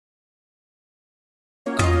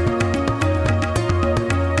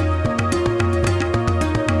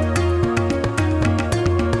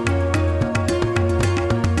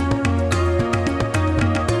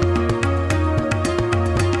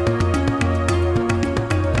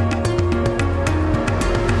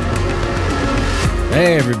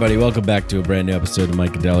Hey everybody, welcome back to a brand new episode of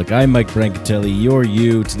Micadelic. I'm Mike Brancatelli, you're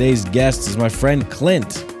you. Today's guest is my friend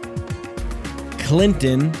Clint.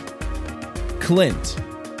 Clint.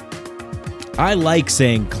 I like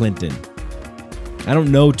saying Clinton. I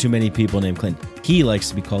don't know too many people named Clint. He likes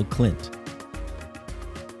to be called Clint.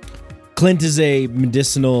 Clint is a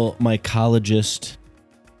medicinal mycologist.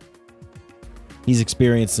 He's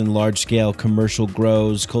experienced in large-scale commercial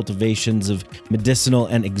grows, cultivations of medicinal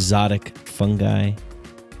and exotic fungi.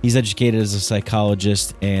 He's educated as a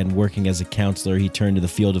psychologist and working as a counselor. He turned to the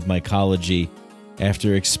field of mycology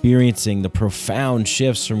after experiencing the profound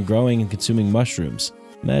shifts from growing and consuming mushrooms.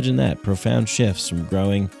 Imagine that, profound shifts from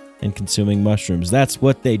growing and consuming mushrooms. That's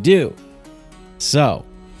what they do. So,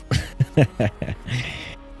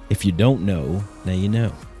 if you don't know, now you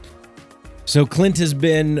know. So Clint has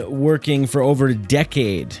been working for over a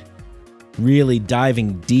decade, really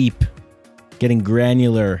diving deep, getting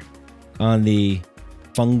granular on the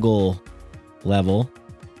fungal level,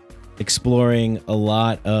 exploring a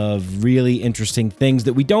lot of really interesting things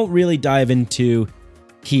that we don't really dive into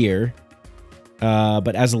here.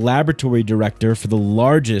 But as a laboratory director for the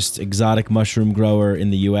largest exotic mushroom grower in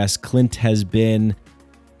the U.S., Clint has been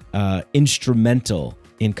instrumental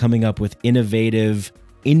in coming up with innovative,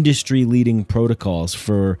 industry-leading protocols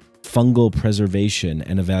for fungal preservation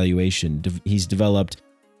and evaluation. He's developed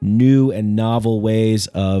new and novel ways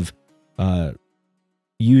of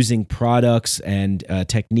using products and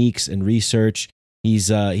techniques and research.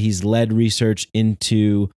 He's led research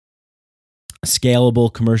into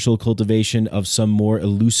scalable commercial cultivation of some more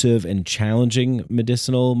elusive and challenging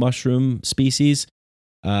medicinal mushroom species.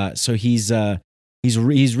 So he's on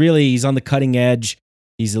the cutting edge.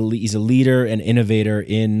 He's a leader and innovator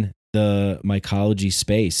in the mycology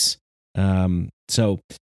space. So,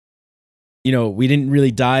 we didn't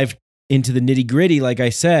really dive into the nitty gritty. Like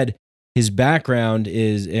I said, his background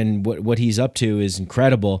is, and what he's up to is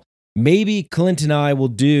incredible. Maybe Clint and I will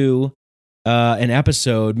do an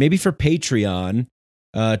episode, maybe for Patreon,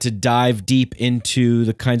 to dive deep into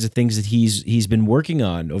the kinds of things that he's been working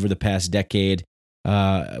on over the past decade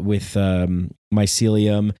with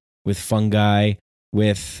mycelium, with fungi,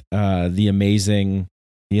 with the amazing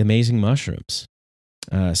mushrooms.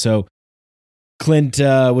 So Clint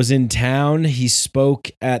was in town. He spoke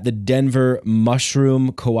at the Denver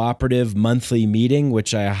Mushroom Cooperative monthly meeting,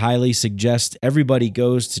 which I highly suggest everybody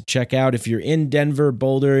goes to check out. If you're in Denver,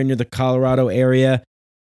 Boulder, and you're the Colorado area,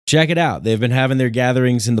 check it out. They've been having their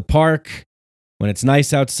gatherings in the park when it's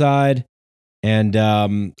nice outside, and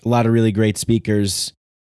a lot of really great speakers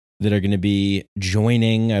that are going to be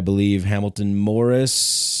joining, I believe, Hamilton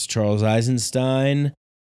Morris, Charles Eisenstein.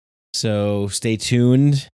 So stay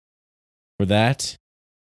tuned for that.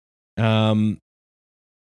 All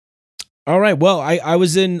right. Well, I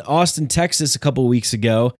was in Austin, Texas a couple of weeks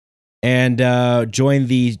ago and joined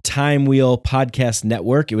the Time Wheel Podcast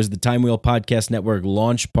Network. It was the Time Wheel Podcast Network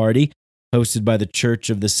launch party hosted by the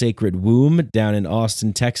Church of the Sacred Womb down in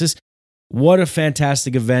Austin, Texas. What a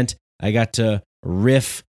fantastic event. I got to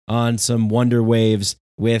riff on some wonder waves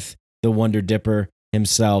with the Wonder Dipper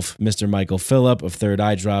himself, Mr. Michael Phillip of Third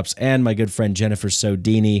Eye Drops, and my good friend Jennifer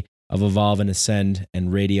Sodini of Evolve and Ascend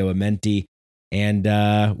and Radio Amenti. And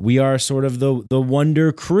we are sort of the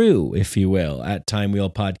Wonder Crew, if you will, at Time Wheel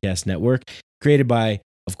Podcast Network, created by,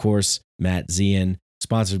 of course, Matt Zian,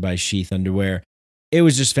 sponsored by Sheath Underwear. It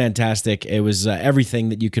was just fantastic. It was everything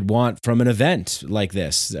that you could want from an event like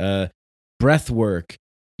this. Breath work,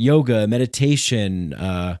 yoga, meditation,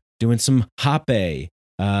 doing some hape,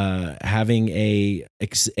 having a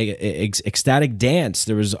ecstatic dance.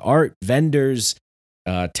 There was art, vendors,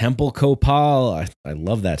 Temple Copal. I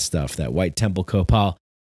love that stuff, that white Temple Copal.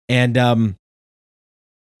 And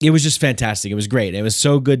it was just fantastic. It was great. It was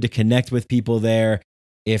so good to connect with people there.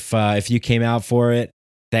 If you came out for it,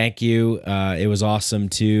 thank you. It was awesome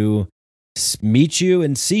to meet you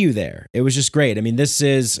and see you there. It was just great. I mean, this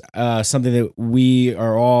is something that we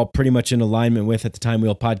are all pretty much in alignment with at the Time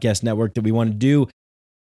Wheel Podcast Network, that we want to do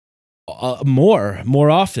more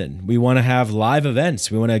often. We want to have live events.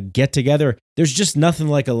 We want to get together. There's just nothing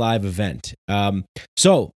like a live event.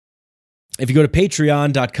 So if you go to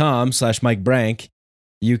patreon.com/MikeBrank,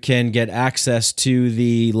 you can get access to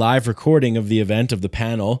the live recording of the event, of the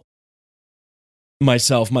panel.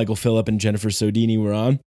 Myself, Michael Phillip, and Jennifer Sodini were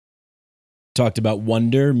on. Talked about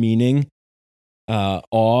wonder, meaning,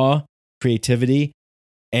 awe, creativity,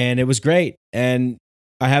 and it was great. And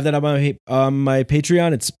I have that on my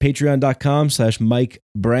Patreon. It's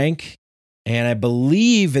patreon.com/MikeBrank. And I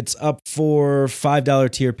believe it's up for $5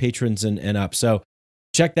 tier patrons and up. So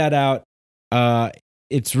check that out.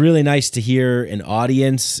 it's really nice to hear an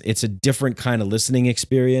audience. It's a different kind of listening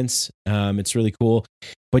experience. It's really cool.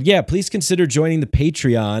 But yeah, please consider joining the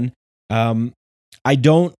Patreon. I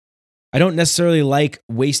don't necessarily like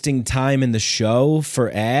wasting time in the show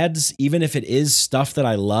for ads, even if it is stuff that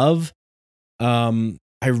I love.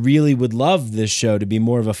 I really would love this show to be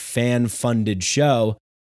more of a fan-funded show.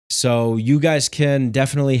 So you guys can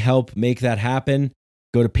definitely help make that happen.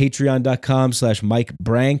 Go to patreon.com/Mike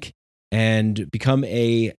Brank and become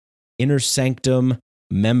a Inner Sanctum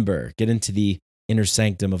member. Get into the Inner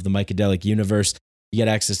Sanctum of the Micadelic universe. You get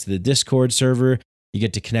access to the Discord server. You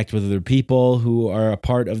get to connect with other people who are a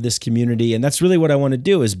part of this community. And that's really what I want to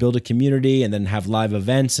do, is build a community and then have live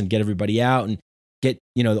events and get everybody out and get,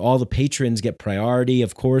 all the patrons get priority,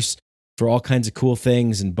 of course, for all kinds of cool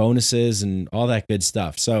things and bonuses and all that good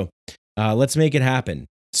stuff. So let's make it happen.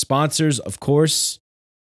 Sponsors, of course,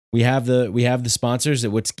 we have the sponsors.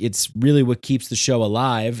 It's really what keeps the show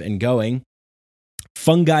alive and going.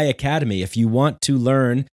 Fungi Academy. If you want to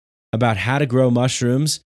learn about how to grow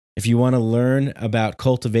mushrooms, if you want to learn about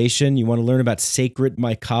cultivation, you want to learn about sacred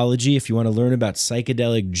mycology, if you want to learn about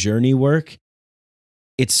psychedelic journey work,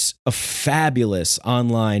 it's a fabulous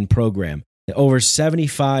online program. Over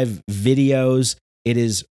 75 videos. It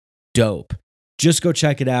is dope. Just go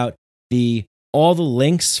check it out. All the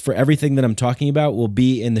links for everything that I'm talking about will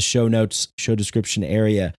be in the show notes, show description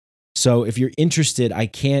area. So if you're interested, I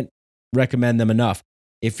can't recommend them enough.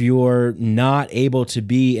 If you're not able to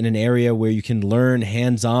be in an area where you can learn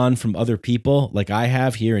hands-on from other people, like I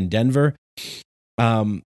have here in Denver,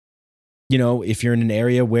 if you're in an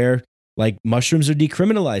area where like mushrooms are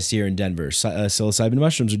decriminalized here in Denver, psilocybin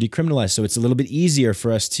mushrooms are decriminalized, so it's a little bit easier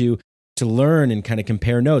for us to learn and kind of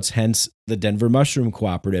compare notes, hence the Denver Mushroom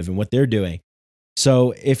Cooperative and what they're doing.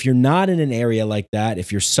 So if you're not in an area like that,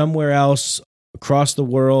 if you're somewhere else across the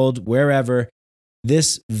world, wherever,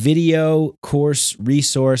 this video course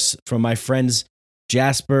resource from my friends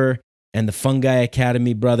Jasper and the Fungi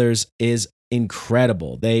Academy brothers is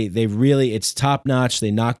incredible. They really, it's top notch.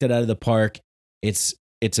 They knocked it out of the park. It's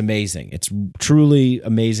amazing. It's truly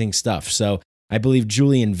amazing stuff. So I believe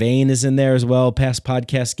Julian Vane is in there as well, past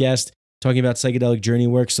podcast guest, talking about psychedelic journey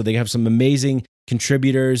work. So they have some amazing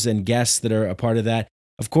contributors and guests that are a part of that.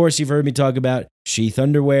 Of course, you've heard me talk about Sheath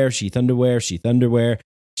Underwear. Sheath Underwear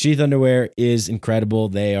is incredible.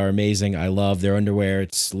 They are amazing. I love their underwear.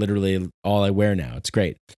 It's literally all I wear now. It's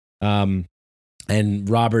great. And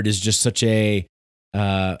Robert is just such a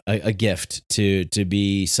gift to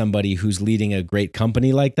be somebody who's leading a great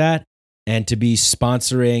company like that, and to be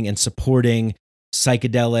sponsoring and supporting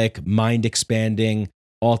psychedelic, mind-expanding,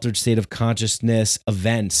 altered state of consciousness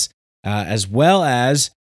events, as well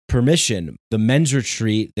as Permission, the men's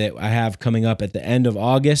retreat that I have coming up at the end of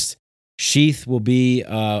August. Sheath will be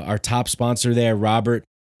our top sponsor there. Robert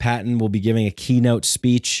Patton will be giving a keynote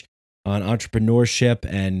speech on entrepreneurship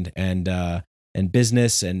and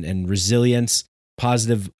business and resilience,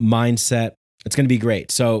 positive mindset. It's going to be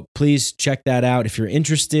great. So please check that out. If you're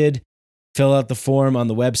interested, fill out the form on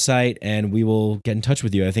the website and we will get in touch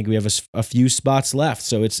with you. I think we have a few spots left,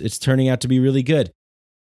 so it's turning out to be really good.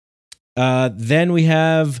 Then we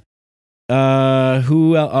have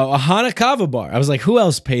Ohana Kava Bar. I was like, who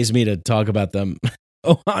else pays me to talk about them?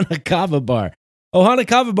 Ohana Kava Bar. Ohana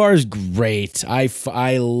Kava Bar is great. I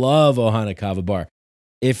love Ohana Kava Bar.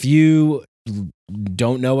 If you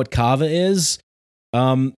don't know what kava is,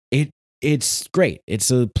 it's great.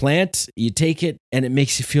 It's a plant. You take it and it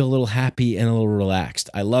makes you feel a little happy and a little relaxed.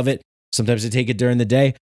 I love it. Sometimes I take it during the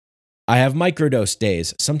day. I have microdose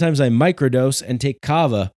days. Sometimes I microdose and take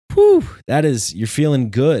kava. Whew, you're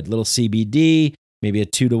feeling good. Little CBD, maybe a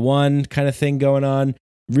 2-to-1 kind of thing going on.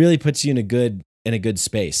 Really puts you in a good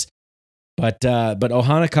space. But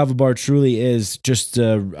Ohana Kava Bar truly is just,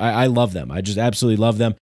 I love them. I just absolutely love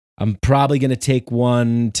them. I'm probably going to take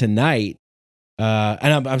one tonight.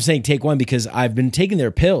 And I'm saying take one because I've been taking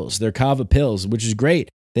their pills, their kava pills, which is great.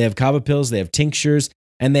 They have kava pills, they have tinctures,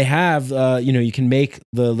 and they have, you can make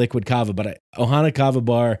the liquid kava, but Ohana Kava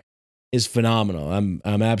Bar is phenomenal. I'm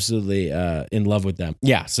absolutely in love with them.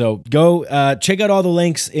 Yeah, so go check out all the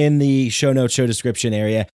links in the show notes, show description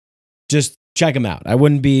area. Just check them out. I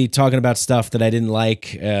wouldn't be talking about stuff that I didn't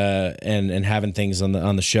like and having things on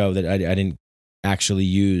the show that I didn't actually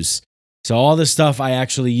use. So all this stuff I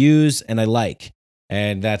actually use and I like.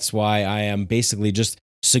 And that's why I am basically just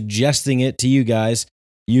suggesting it to you guys.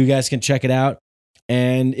 You guys can check it out.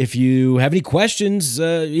 And if you have any questions,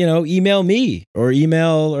 email me or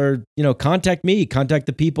contact me, contact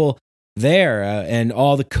the people there. And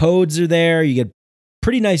all the codes are there. You get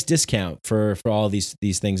pretty nice discount for all these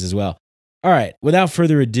things as well. All right. Without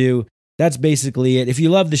further ado, that's basically it. If you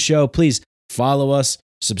love the show, please follow us,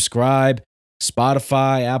 subscribe,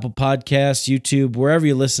 Spotify, Apple Podcasts, YouTube, wherever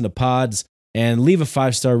you listen to pods, and leave a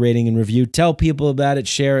 5-star rating and review. Tell people about it,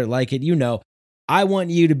 share it, like it. I want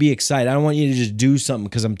you to be excited. I don't want you to just do something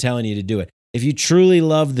because I'm telling you to do it. If you truly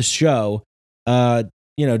love the show,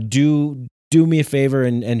 do me a favor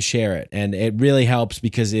and share it. And it really helps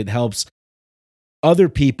because it helps other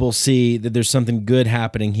people see that there's something good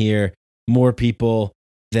happening here. More people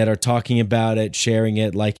that are talking about it, sharing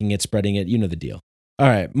it, liking it, spreading it. You know the deal. All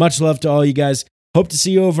right. Much love to all you guys. Hope to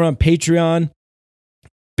see you over on Patreon.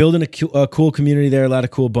 Building a cool community there. A lot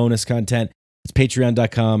of cool bonus content. It's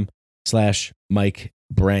patreon.com/Mike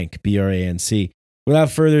Brank, BRANC.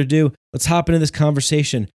 Without further ado, let's hop into this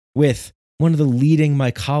conversation with one of the leading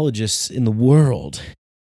mycologists in the world,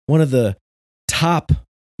 one of the top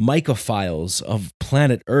mycophiles of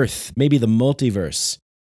planet Earth, maybe the multiverse,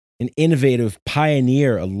 an innovative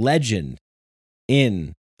pioneer, a legend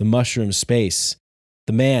in the mushroom space,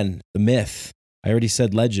 the man, the myth. I already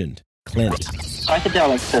said legend, Clint.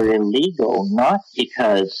 Psychedelics are illegal not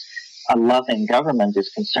because a loving government is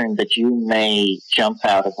concerned that you may jump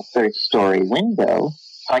out of a third-story window.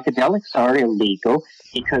 Psychedelics are illegal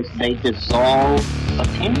because they dissolve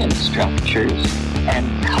opinion structures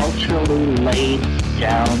and culturally laid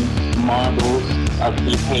down models of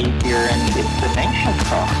behavior and information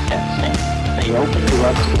processing. They open to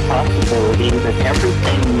us the possibility that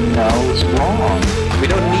everything we know is wrong. We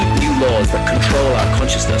don't need new laws that control our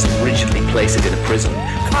consciousness and rigidly place it in a prison.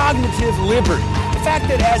 Cognitive liberty. The fact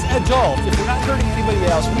that as adults, if we're not hurting anybody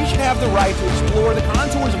else, we should have the right to explore the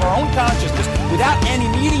contours of our own consciousness without any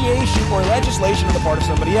mediation or legislation on the part of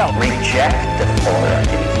somebody else. Reject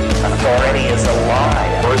authority. Authority is a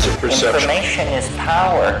lie. Or is it perception? Information is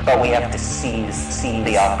power, but we have to seize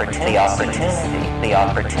the opportunity. The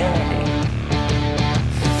opportunity.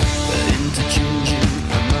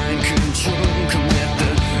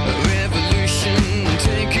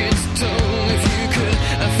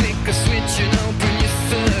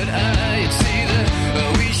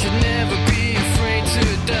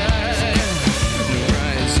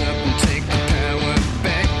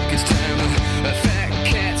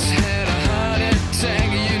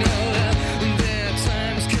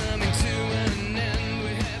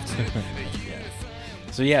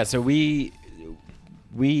 So we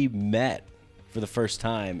met for the first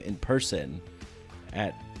time in person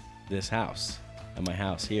at this house, at my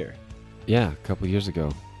house here. Yeah, a couple years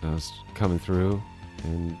ago. I was coming through,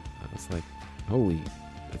 and I was like, holy,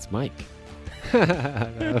 it's Mike.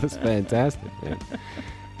 That was fantastic, man.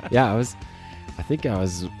 Yeah, I think I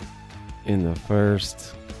was in the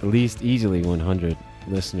first, at least easily 100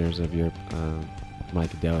 listeners of your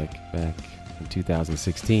Mycadelic back in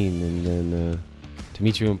 2016, and then to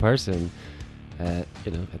meet you in person at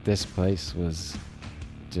this place was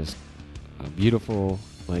just a beautiful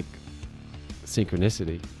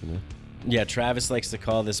synchronicity. Yeah, Travis likes to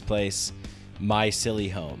call this place my silly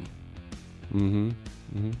home.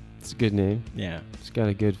 It's a good name. Yeah, it's got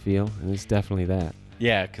a good feel, and it's definitely that.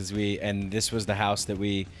 Yeah, because this was the house that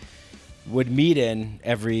we would meet in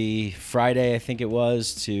every Friday, I think it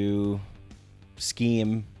was, to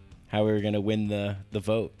scheme how we were going to win the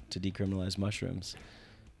vote to decriminalize mushrooms.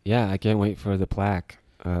 Yeah, I can't wait for the plaque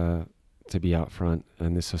to be out front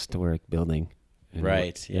in this historic building. And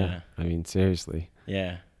right, yeah. I mean, seriously.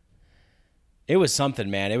 Yeah. It was something,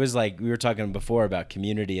 man. It was like we were talking before about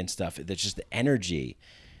community and stuff. That's just the energy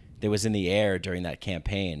that was in the air during that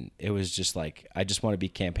campaign. It was just like, I just want to be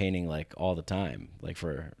campaigning all the time,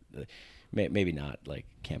 for maybe not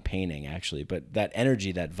campaigning actually, but that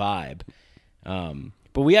energy, that vibe.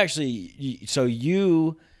 But we actually, so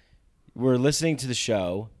you were listening to the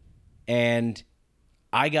show, and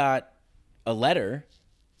I got a letter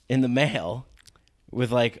in the mail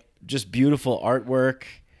with just beautiful artwork,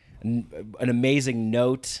 an amazing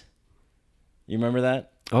note. You remember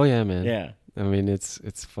that? Oh yeah, man. Yeah. I mean,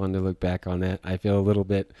 it's fun to look back on that. I feel a little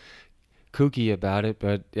bit kooky about it,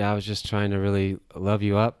 but yeah, I was just trying to really love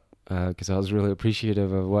you up because I was really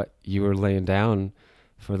appreciative of what you were laying down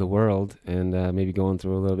for the world, and maybe going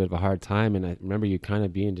through a little bit of a hard time. And I remember you kind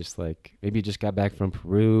of being just maybe you just got back from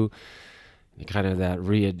Peru, kind of that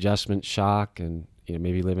readjustment shock, and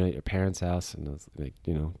maybe living at your parents' house, and I was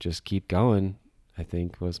just keep going, I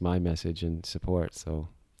think was my message and support. So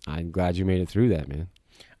I'm glad you made it through that, man.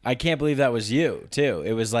 I can't believe that was you too.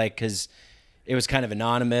 It was because it was kind of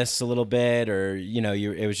anonymous a little bit, or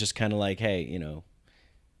it was just kind of hey,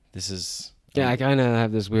 this is. Yeah, I kind of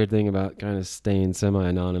have this weird thing about kind of staying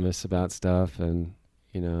semi-anonymous about stuff, and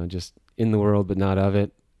just in the world but not of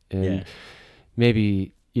it, and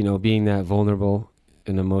maybe being that vulnerable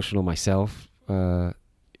an emotional myself, you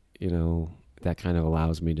know, that kind of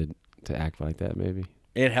allows me to act like that maybe.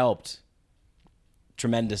 It helped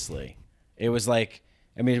tremendously. It was like,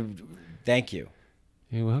 I mean, thank you.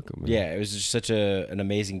 You're welcome, man. Yeah, it was just such an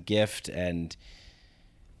amazing gift, and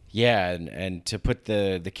yeah, and to put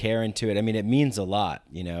the care into it. I mean, it means a lot.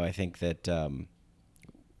 You know, I think that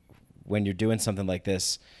when you're doing something like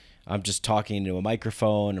this, I'm just talking into a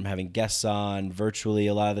microphone. I'm having guests on virtually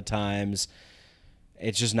a lot of the times.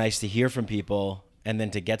 It's just nice to hear from people, and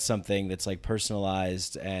then to get something that's like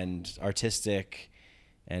personalized and artistic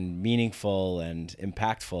and meaningful and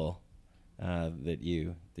impactful that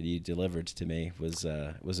you delivered to me was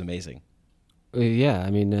amazing. Yeah, I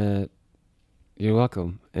mean, you're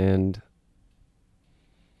welcome. And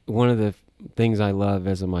one of the things I love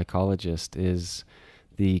as a mycologist is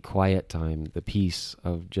the quiet time, the peace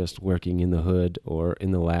of just working in the hood or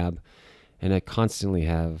in the lab. And I constantly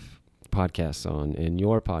have podcasts on, and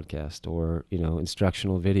your podcast, or, you know,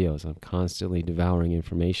 instructional videos. I'm constantly devouring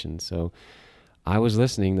information. So I was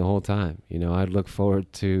listening the whole time. You know, I'd look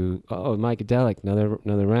forward to, Mycadelic,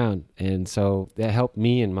 another round. And so that helped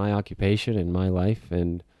me in my occupation and my life.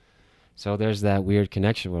 And so there's that weird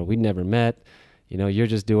connection where we'd never met. You know, you're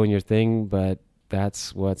just doing your thing, but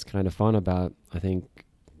that's what's kind of fun about, I think,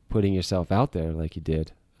 putting yourself out there like you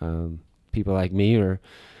did. People like me are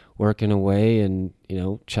working away and, you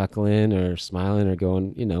know, chuckling or smiling or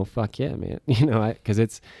going, you know, fuck yeah, man. You know, because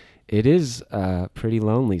it is pretty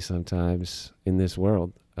lonely sometimes in this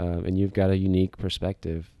world. And you've got a unique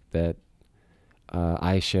perspective that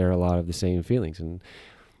I share a lot of the same feelings. And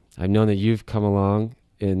I've known that you've come along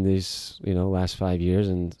in these, you know, last 5 years,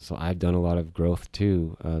 and so I've done a lot of growth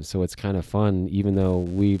too. So it's kind of fun, even though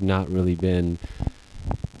we've not really been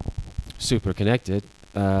super connected,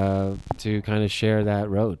 to kind of share that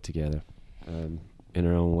road together in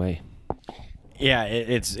our own way. Yeah,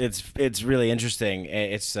 it's really interesting.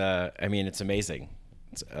 It's I mean, it's amazing.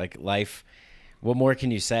 It's like life. What more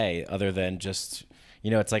can you say other than just,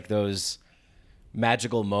 you know, it's like those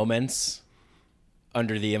magical moments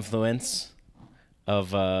under the influence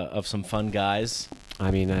of some fun guys.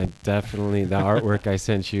 I mean, I definitely, the artwork I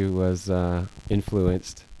sent you was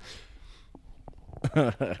influenced.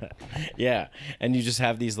 Yeah, and you just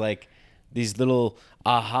have these little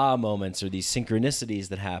aha moments, or these synchronicities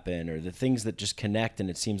that happen, or the things that just connect, and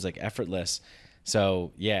it seems like effortless.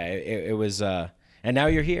 So yeah, it was, and now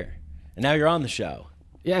you're here, and now you're on the show.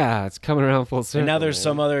 Yeah, it's coming around full circle. And now there's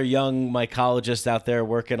some other young mycologist out there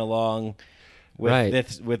working along with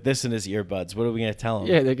Right. with this in his earbuds. What are we gonna tell them?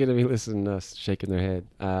 Yeah, they're going to be listening to us shaking their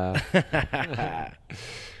head.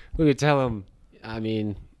 We could tell them, I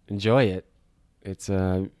mean, enjoy it. It's,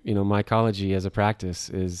 you know, mycology as a practice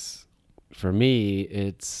is, for me,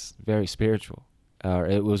 it's very spiritual.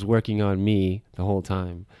 It was working on me the whole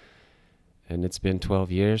time. And it's been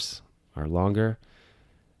 12 years or longer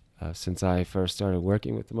since I first started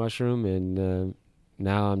working with the mushroom. And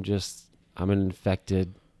now I'm an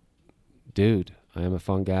infected dude. I am a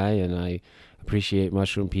fun guy, and I appreciate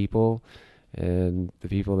mushroom people and the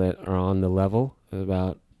people that are on the level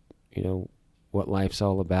about, you know, what life's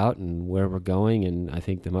all about and where we're going. And I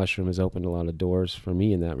think the mushroom has opened a lot of doors for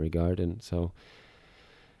me in that regard. And so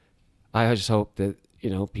I just hope that, you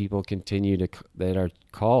know, people that are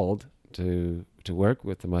called to work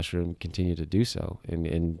with the mushroom continue to do so,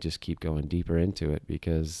 and just keep going deeper into it,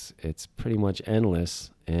 because it's pretty much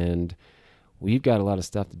endless, and we've got a lot of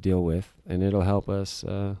stuff to deal with, and it'll help us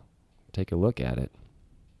take a look at it.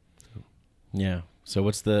 Yeah. So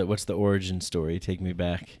what's the origin story? Take me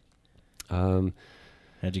back. How'd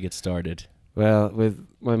you get started? Well, with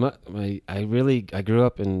I grew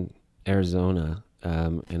up in Arizona,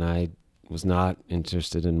 and I was not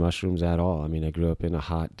interested in mushrooms at all. I mean, I grew up in a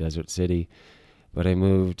hot desert city, but I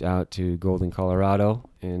moved out to Golden, Colorado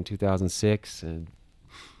in 2006, and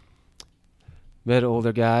met an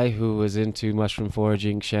older guy who was into mushroom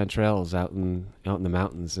foraging chanterelles out in the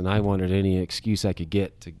mountains, and I wanted any excuse I could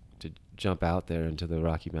get to jump out there into the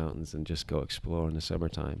Rocky Mountains and just go explore in the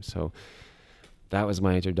summertime. So that was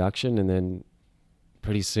my introduction, and then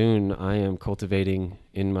pretty soon I am cultivating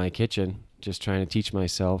in my kitchen, just trying to teach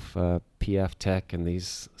myself PF tech and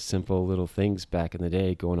these simple little things back in the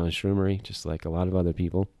day, going on shroomery, just like a lot of other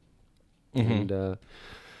people. Mm-hmm. And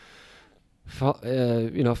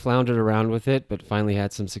you know, floundered around with it, but finally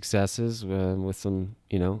had some successes with some,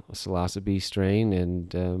 you know, a psilocybe strain,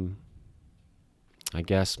 and I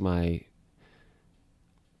guess I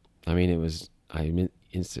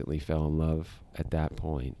instantly fell in love at that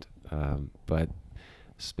point. But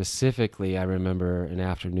specifically, I remember an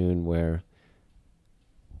afternoon where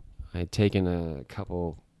I had taken a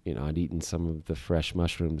couple I'd eaten some of the fresh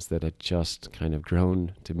mushrooms that had just kind of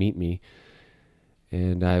grown to meet me.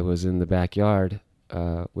 And I was in the backyard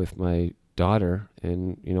with my daughter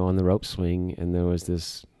and, on the rope swing, and there was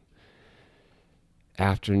this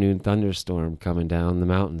afternoon thunderstorm coming down the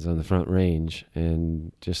mountains on the Front Range,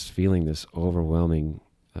 and just feeling this overwhelming,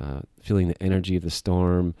 feeling the energy of the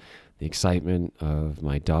storm, the excitement of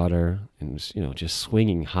my daughter, and just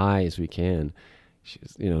swinging high as we can.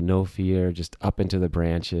 She's, no fear, just up into the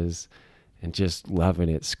branches and just loving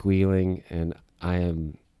it, squealing. And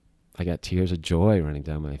I got tears of joy running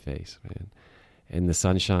down my face, man. And the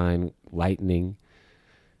sunshine lightening,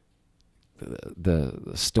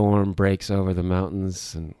 the storm breaks over the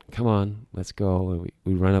mountains, and come on, let's go. And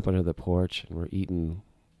we run up under the porch, and we're eating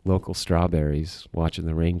local strawberries, watching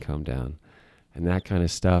the rain come down. And that kind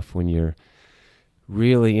of stuff, when you're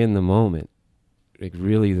really in the moment, like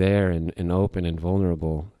really there and open and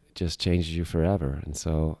vulnerable, it just changes you forever. And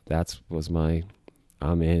so was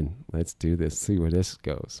I'm in. Let's do this, see where this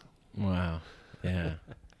goes. Wow. Yeah.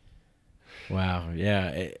 Wow.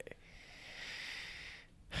 Yeah.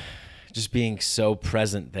 Just being so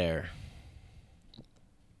present there.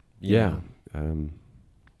 Yeah.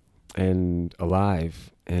 And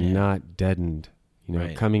alive and not deadened,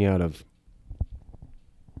 right. Coming out of,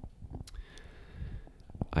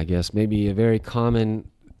 I guess, maybe a very common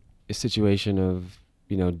situation of,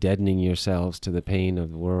 deadening yourselves to the pain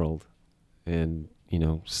of the world and,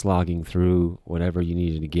 slogging through whatever you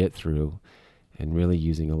needed to get through, and really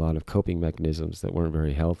using a lot of coping mechanisms that weren't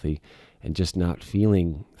very healthy, and just not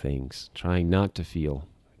feeling things, trying not to feel,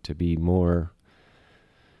 to be more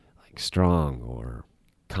like strong or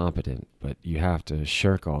competent, but you have to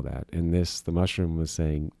shirk all that. And the mushroom was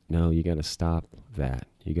saying, no, you got to stop that.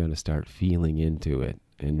 You got to start feeling into it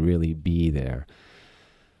and really be there.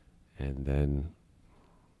 And then,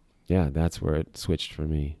 that's where it switched for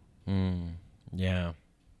me. Yeah.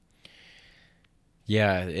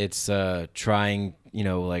 Yeah, it's trying,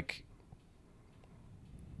 like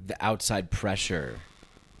the outside pressure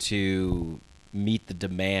to meet the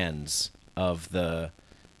demands of the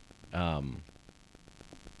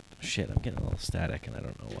shit, I'm getting a little static and I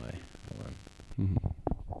don't know why. Hold on. Mm-hmm.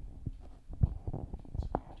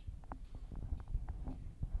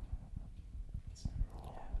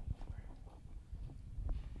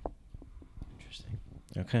 Interesting.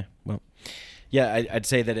 Okay. Well, yeah, I'd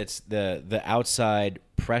say that it's the outside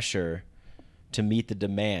pressure to meet the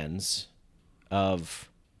demands of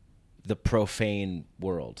the profane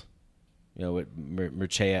world. What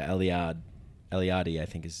Mircea Eliade, I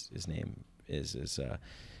think his name is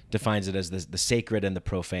defines it as the sacred and the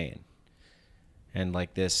profane. And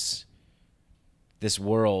like this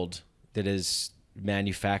world that is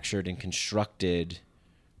manufactured and constructed,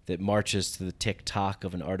 that marches to the tick-tock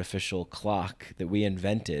of an artificial clock that we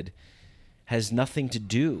invented, has nothing to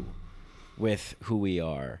do with who we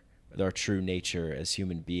are, with our true nature as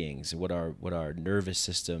human beings, what our nervous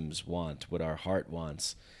systems want, what our heart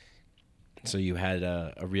wants. So you had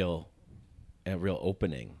a real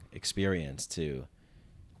opening experience to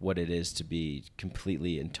what it is to be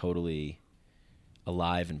completely and totally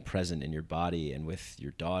alive and present in your body and with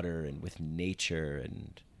your daughter and with nature.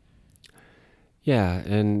 And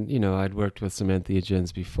I'd worked with some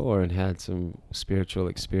entheogens before and had some spiritual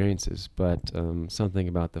experiences, but something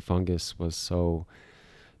about the fungus was so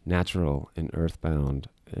natural and earthbound,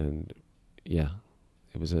 and it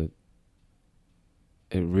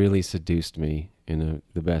really seduced me in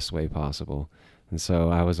the best way possible. And so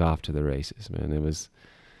I was off to the races, man. It was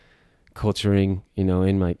culturing,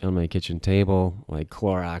 on my kitchen table, like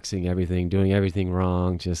Cloroxing everything, doing everything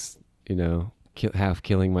wrong, just, half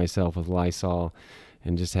killing myself with Lysol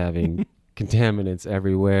and just having contaminants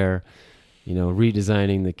everywhere,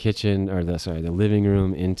 redesigning the kitchen the living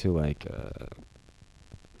room into like a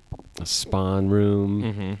spawn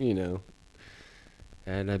room,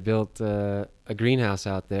 and I built a greenhouse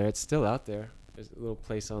out there. It's still out there. There's a little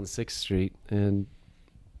place on 6th Street, and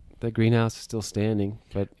the greenhouse is still standing.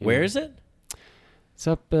 But where is it? It's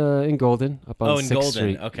up in Golden, up on 6th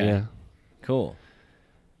Street. Okay. Yeah. Cool.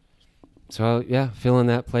 So, filling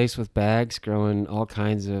that place with bags, growing all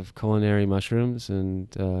kinds of culinary mushrooms. And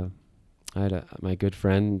I had my good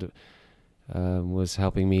friend was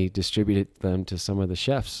helping me distribute them to some of the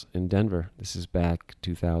chefs in Denver. This is back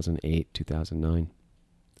 2008, 2009.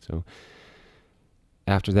 So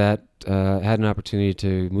after that, I had an opportunity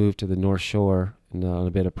to move to the North Shore and on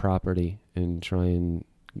a bit of property and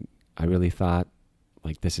I really thought,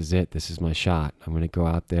 like, this is it. This is my shot. I'm going to go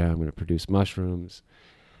out there. I'm going to produce mushrooms.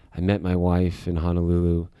 I met my wife in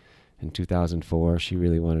Honolulu, in 2004. She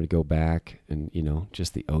really wanted to go back, and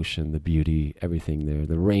just the ocean, the beauty, everything there,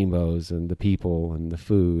 the rainbows and the people and the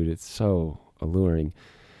food. It's so alluring.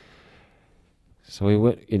 So we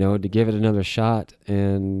went, to give it another shot,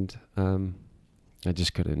 and I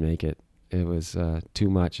just couldn't make it. It was too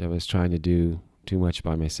much. I was trying to do too much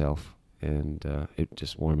by myself, and it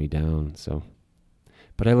just wore me down. So,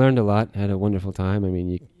 but I learned a lot, had a wonderful time. I mean,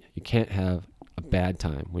 you can't have a bad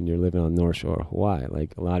time when you're living on North Shore, Hawaii.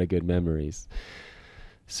 Like, a lot of good memories,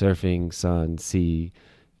 surfing, sun, sea,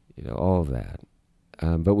 all of that.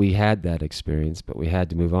 But we had that experience, but we had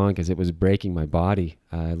to move on because it was breaking my body.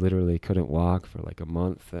 I literally couldn't walk for like a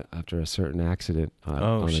month after a certain accident.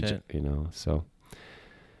 Shit. So.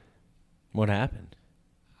 What happened?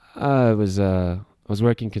 I was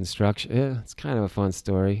working construction. Yeah, it's kind of a fun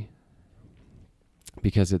story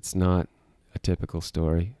because it's not a typical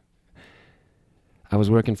story. I was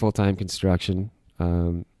working full-time construction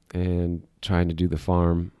and trying to do the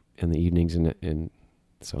farm in the evenings, and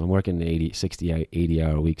so I'm working 60,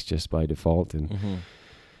 80-hour weeks just by default, and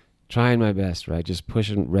trying my best, right? Just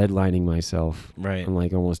redlining myself in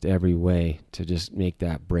like almost every way to just make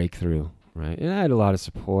that breakthrough, right? And I had a lot of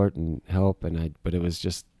support and help, but it was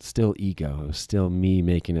just still ego. It was still me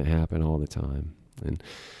making it happen all the time. And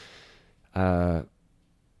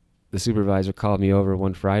the supervisor called me over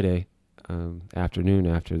one Friday afternoon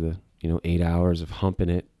after the 8 hours of humping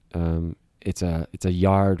it. It's a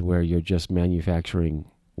yard where you're just manufacturing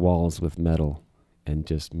walls with metal and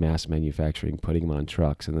just mass manufacturing, putting them on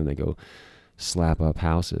trucks, and then they go slap up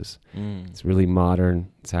houses. It's really modern.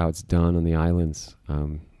 It's how it's done on the islands.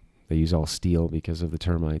 They use all steel because of the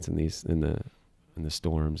termites and the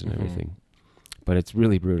storms and everything. But it's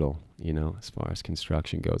really brutal, as far as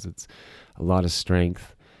construction goes. It's a lot of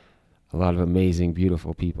strength, a lot of amazing,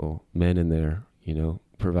 beautiful people, men in there,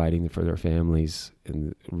 providing for their families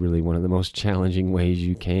in really one of the most challenging ways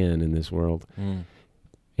you can in this world.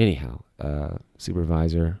 Anyhow,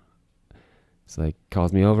 supervisor, it's like,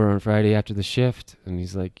 calls me over on Friday after the shift, and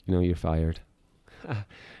he's like, you're fired.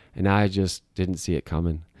 And I just didn't see it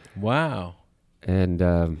coming. Wow. And,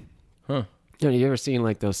 you ever seen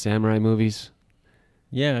like those samurai movies?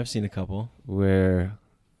 Yeah, I've seen a couple. Where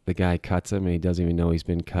the guy cuts him and he doesn't even know he's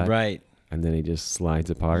been cut. Right. And then he just slides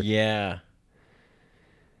apart. Yeah.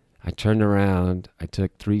 I turned around, I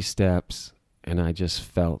took 3 steps, and I just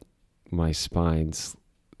felt my spine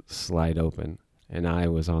slide open, and I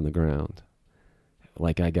was on the ground.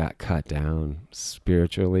 Like I got cut down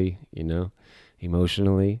spiritually,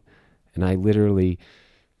 emotionally. And I literally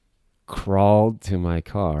crawled to my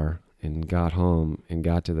car and got home and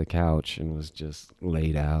got to the couch and was just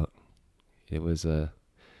laid out. It was a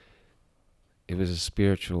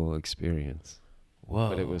spiritual experience. Whoa.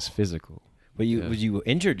 But it was physical. But you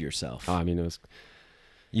injured yourself. Oh, I mean, it was...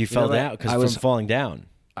 You fell down from falling down.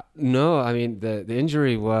 No, I mean, the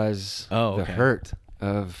injury was the hurt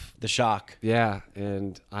of... The shock. Yeah,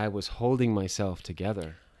 and I was holding myself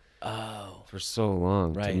together for so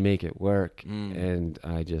long to make it work, and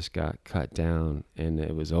I just got cut down, and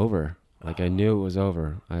it was over. Like, I knew it was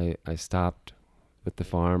over. I stopped with the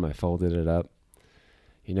farm. I folded it up.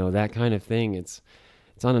 That kind of thing, it's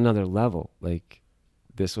on another level. Like,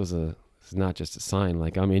 this is not just a sign.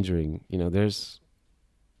 Like, I'm injuring, there's...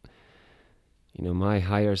 my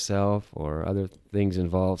higher self or other things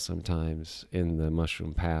involved sometimes in the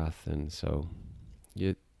mushroom path. And so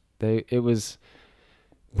it was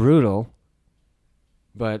brutal,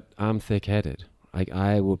 but I'm thick-headed. Like,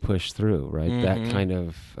 I will push through, right? That kind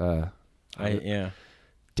of,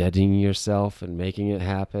 deadening yourself and making it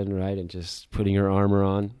happen, right? And just putting your armor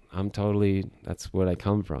on. That's what I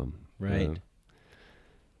come from. Right.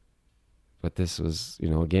 But this was,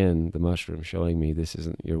 again, the mushroom showing me this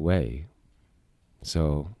isn't your way.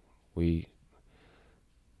 So we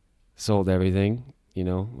sold everything,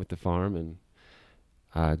 with the farm, and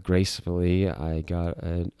gracefully I got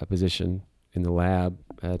a position in the lab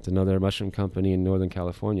at another mushroom company in Northern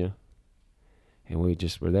California. And we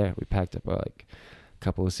just were there. We packed up like a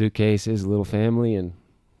couple of suitcases, a little family, and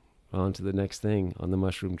on to the next thing on the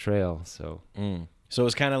mushroom trail. So So it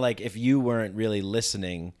was kind of like if you weren't really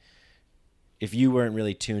listening, if you weren't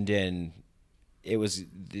really tuned in, it was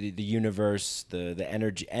the universe, the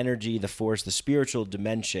energy, the force, the spiritual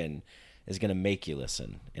dimension is going to make you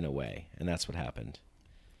listen in a way, and that's what happened.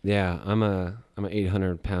 Yeah, I'm an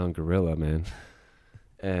 800-pound gorilla, man,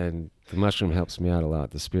 and the mushroom helps me out a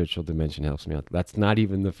lot. The spiritual dimension helps me out. That's not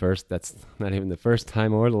even the first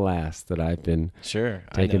time or the last that I've been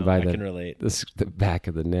taken by the back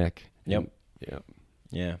of the neck. Yep. Yep.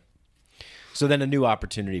 Yeah. So then a new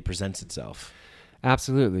opportunity presents itself.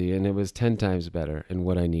 Absolutely, and it was 10 times better in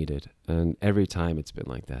what I needed, and every time it's been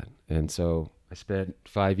like that. And so I spent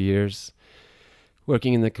 5 years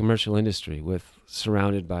working in the commercial industry,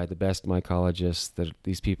 surrounded by the best mycologists. That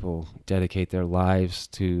these people dedicate their lives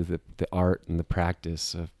to the art and the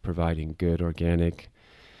practice of providing good organic,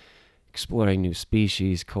 exploring new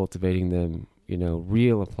species, cultivating them,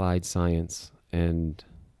 real applied science. And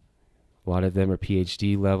a lot of them are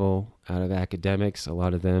PhD level out of academics. A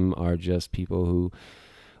lot of them are just people who,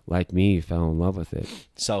 like me, fell in love with it.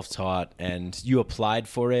 Self-taught, and you applied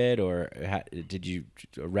for it, or did you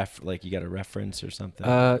you got a reference or something?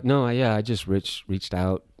 No, I just reached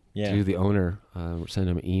out Yeah. to the owner, sent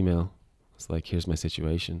him an email. It's like, here's my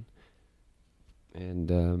situation,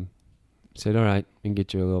 and said, all right, we can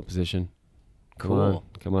get you a little position. Cool.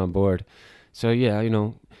 Come on board. So yeah,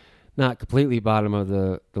 not completely bottom of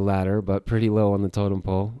the ladder, but pretty low on the totem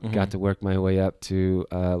pole. Mhm. Got to work my way up to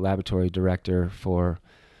laboratory director for,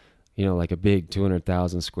 like a big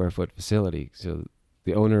 200,000 square foot facility. So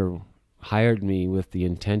the owner hired me with the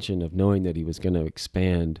intention of knowing that he was going to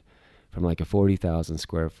expand from like a 40,000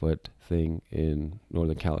 square foot thing in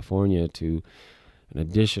Northern California to an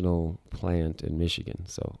additional plant in Michigan.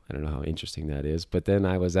 So I don't know how interesting that is. But then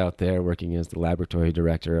I was out there working as the laboratory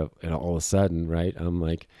director, and all of a sudden, right,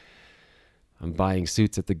 I'm buying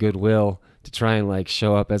suits at the Goodwill to try and like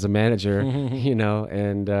show up as a manager,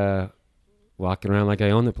 and walking around like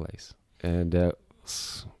I own the place. And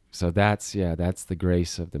so that's the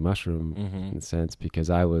grace of the mushroom in a sense,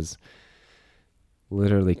 because I was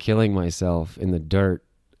literally killing myself in the dirt,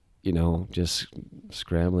 just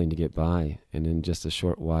scrambling to get by. And in just a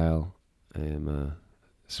short while, I am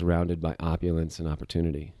surrounded by opulence and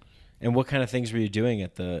opportunity. And what kind of things were you doing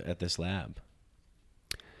at this lab?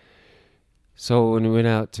 So when we went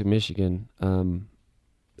out to Michigan,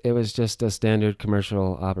 it was just a standard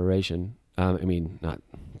commercial operation. Not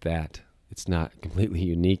that. It's not completely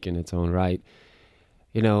unique in its own right.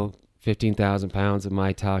 15,000 pounds of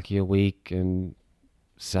maitake a week and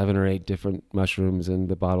 7 or 8 different mushrooms in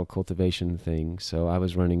the bottle cultivation thing. So I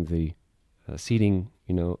was running the seeding,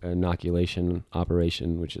 inoculation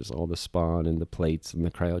operation, which is all the spawn and the plates and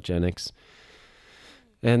the cryogenics,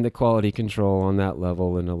 and the quality control on that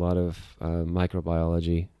level, and a lot of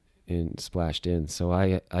microbiology splashed in. So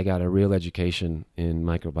I got a real education in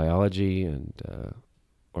microbiology and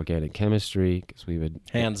organic chemistry, because we would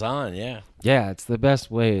Hands-on, yeah. Yeah, it's the best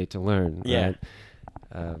way to learn. Yeah.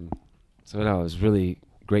 Right? So I was really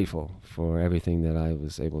grateful for everything that I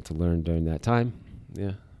was able to learn during that time.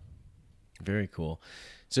 Yeah. Very cool.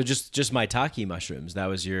 So just maitake mushrooms, that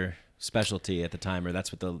was your specialty at the time, or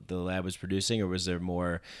that's what the lab was producing, or was there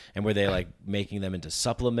more? And were they like making them into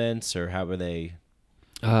supplements, or how were they?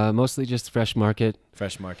 Mostly just fresh market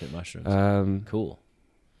mushrooms. Cool.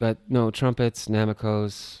 But no, trumpets,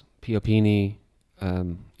 namicos, piopini,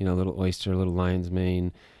 little oyster, little lion's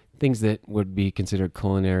mane, things that would be considered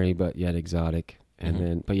culinary but yet exotic. And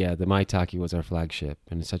then, but yeah, the maitake was our flagship,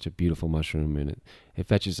 and it's such a beautiful mushroom, and it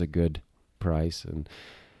fetches a good price, and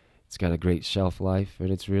it's got a great shelf life, and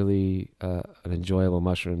it's really an enjoyable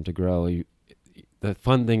mushroom to grow. The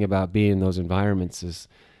fun thing about being in those environments is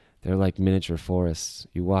they're like miniature forests.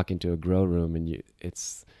 You walk into a grow room, and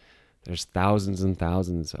there's thousands and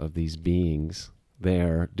thousands of these beings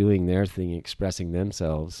there doing their thing, expressing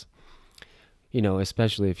themselves.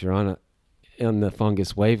 Especially if you're on the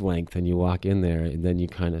fungus wavelength, and you walk in there, and then you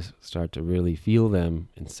kind of start to really feel them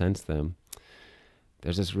and sense them.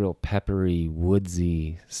 There's this real peppery,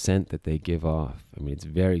 woodsy scent that they give off. It's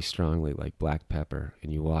very strongly like black pepper.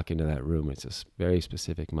 And you walk into that room, it's a very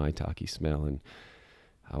specific maitake smell. And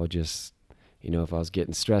I would just, if I was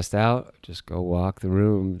getting stressed out, just go walk the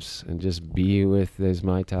rooms and just be with this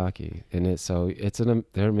maitake. And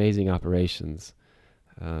they're amazing operations.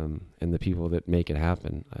 And the people that make it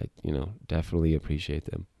happen, I definitely appreciate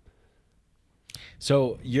them.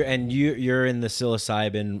 So you're in the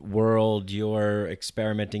psilocybin world. You're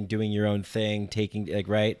experimenting, doing your own thing, taking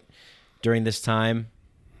right during this time.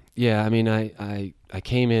 Yeah, I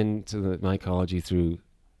came into the mycology through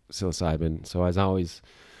psilocybin, so I was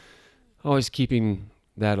always keeping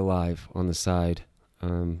that alive on the side.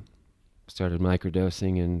 Started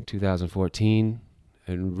microdosing in 2014,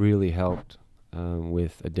 and really helped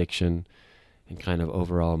with addiction and kind of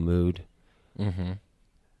overall mood. Mm-hmm.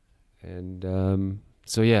 And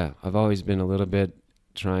so yeah, I've always been a little bit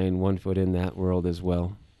trying one foot in that world as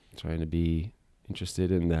well, trying to be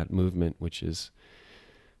interested in that movement, which is,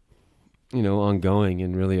 ongoing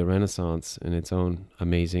and really a renaissance in its own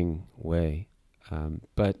amazing way.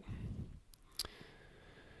 But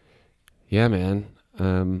yeah, man,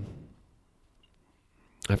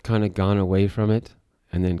 I've kind of gone away from it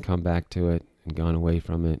and then come back to it and gone away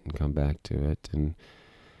from it and come back to it. And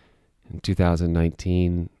in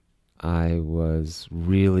 2019, I was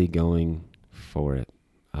really going for it.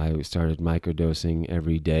 I started microdosing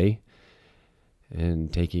every day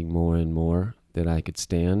and taking more and more that I could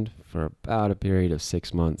stand for about a period of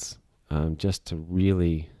 6 months, just to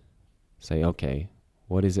really say, okay,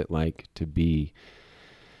 what is it like to be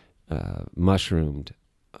mushroomed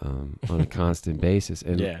on a constant basis,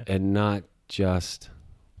 and not just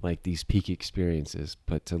like these peak experiences,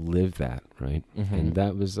 but to live that, right? Mm-hmm. And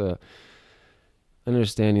that was a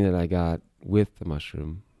understanding that I got with the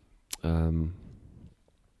mushroom.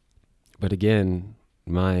 But again,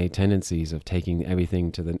 my tendencies of taking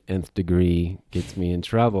everything to the nth degree gets me in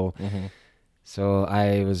trouble. Mm-hmm. So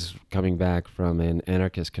I was coming back from an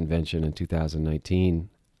anarchist convention in 2019.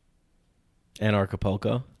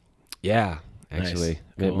 Anarchapulco? Yeah, actually. Nice.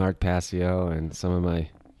 Met Cool. Mark Passio and some of my,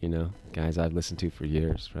 guys I've listened to for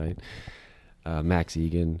years, right? Max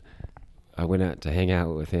Egan. I went out to hang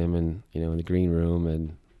out with him and, in the green room.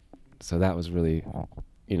 And so that was really,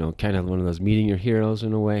 kind of one of those meeting your heroes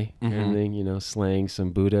in a way, kind of thing, slaying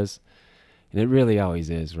some Buddhas. And it really always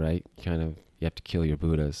is, right? Kind of, you have to kill your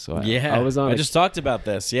Buddhas. So I just talked about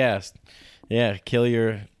this. Yes. Yeah.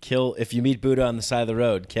 Kill. If you meet Buddha on the side of the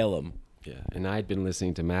road, kill him. Yeah. And I'd been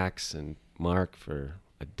listening to Max and Mark for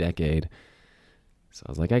a decade. So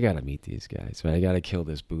I was like, I got to meet these guys, right? I got to kill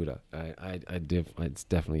this Buddha. It's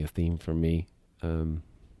definitely a theme for me.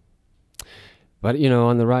 But,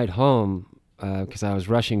 on the ride home, because I was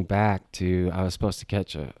rushing back I was supposed to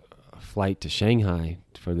catch a flight to Shanghai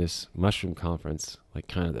for this mushroom conference, like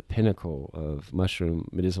kind of the pinnacle of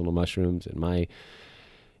medicinal mushrooms in my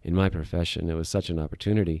profession. It was such an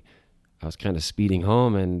opportunity. I was kind of speeding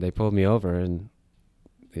home, and they pulled me over, and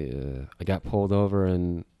I got pulled over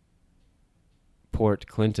in Port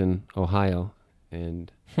Clinton, Ohio.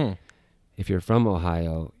 And if you're from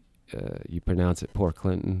Ohio, you pronounce it Port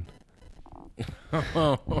Clinton.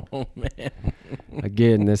 Oh, man.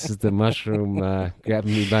 Again, this is the mushroom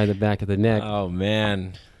grabbing me by the back of the neck. Oh,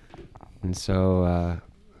 man. And so,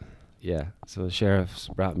 so the sheriffs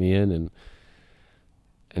brought me in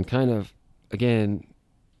and kind of, again,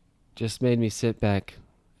 just made me sit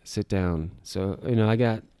down. So, I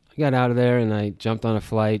got out of there and I jumped on a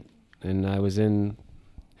flight, and I was in,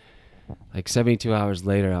 like 72 hours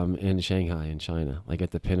later, I'm in Shanghai in China, like at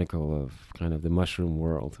the pinnacle of kind of the mushroom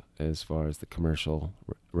world as far as the commercial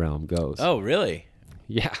realm goes. Oh, really?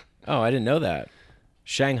 Yeah. Oh, I didn't know that.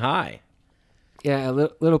 Shanghai. Yeah, a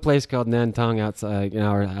little place called Nantong outside, an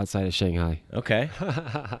hour outside of Shanghai. Okay.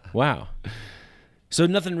 Wow. So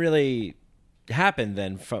nothing really happened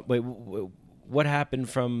then. What happened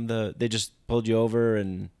from they just pulled you over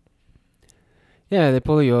and... Yeah, they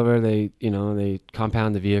pull you over. They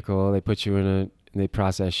compound the vehicle. They put you and they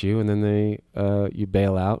process you, and then you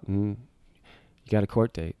bail out, and you got a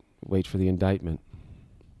court date. Wait for the indictment.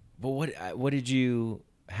 But what did you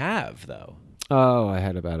have though? Oh, I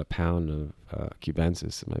had about a pound of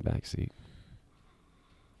cubensis in my backseat.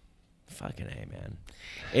 Fucking A, man.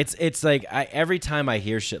 It's like every time I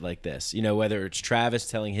hear shit like this, whether it's Travis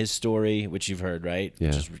telling his story, which you've heard, right? Yeah.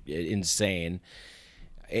 Which is insane.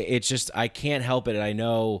 It's just, I can't help it. I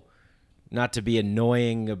know not to be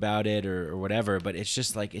annoying about it or whatever, but it's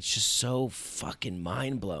just so fucking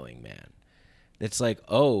mind blowing, man. It's like,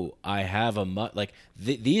 oh, I have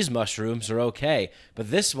these mushrooms are okay, but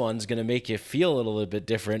this one's going to make you feel a little bit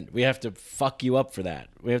different. We have to fuck you up for that.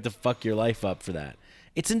 We have to fuck your life up for that.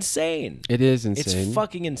 It's insane. It is insane. It's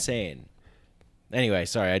fucking insane. Anyway,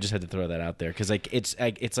 sorry, I just had to throw that out there because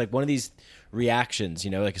it's like one of these reactions,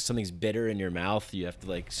 like if something's bitter in your mouth, you have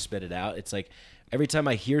to spit it out. It's like every time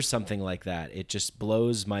I hear something like that, it just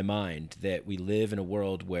blows my mind that we live in a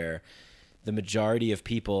world where the majority of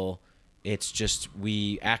people, it's just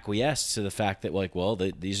we acquiesce to the fact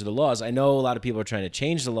that these are the laws. I know a lot of people are trying to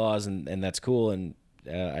change the laws, and that's cool, and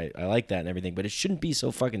I like that and everything, but it shouldn't be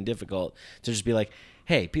so fucking difficult to just be like,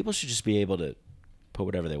 hey, people should just be able to put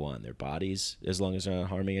whatever they want in their bodies as long as they're not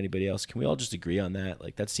harming anybody else. Can we all just agree on that?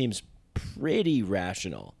 That seems pretty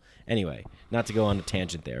rational. Anyway, not to go on a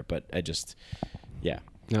tangent there, but yeah.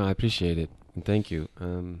 No, I appreciate it. And thank you.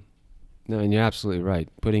 No, and you're absolutely right.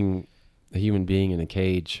 Putting a human being in a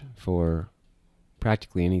cage for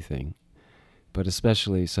practically anything, but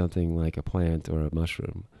especially something like a plant or a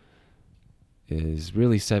mushroom, is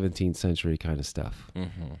really 17th century kind of stuff.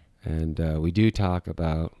 Mm-hmm. And we do talk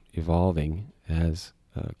about evolving as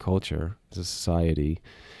a culture, as a society.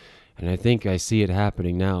 And I think I see it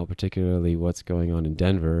happening now, particularly what's going on in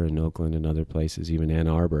Denver and Oakland and other places, even Ann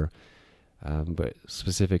Arbor. but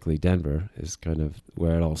specifically Denver is kind of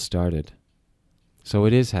where it all started. So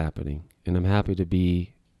it is happening, and I'm happy to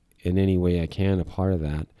be in any way I can a part of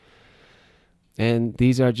that. And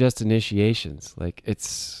these are just initiations. Like,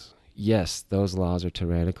 it's, yes, those laws are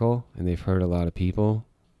tyrannical and they've hurt a lot of people.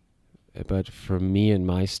 But for me and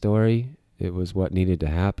my story, it was what needed to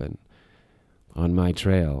happen on my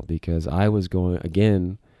trail, because I was going,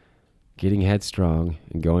 again, getting headstrong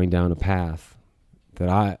and going down a path that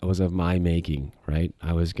I was of my making, right?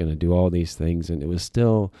 I was going to do all these things, and it was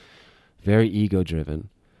still very ego-driven.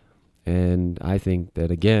 And I think that,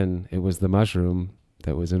 again, it was the mushroom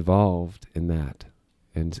that was involved in that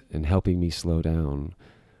and helping me slow down.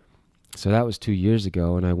 So that was 2 years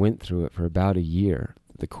ago, and I went through it for about a year.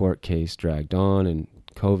 The court case dragged on, and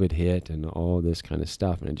COVID hit, and all this kind of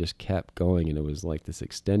stuff, and it just kept going, and it was like this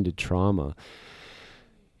extended trauma.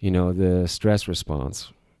 You know, the stress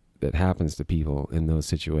response that happens to people in those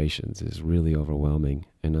situations is really overwhelming,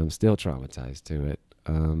 and I'm still traumatized to it.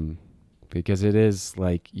 Because it is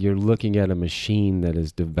like you're looking at a machine that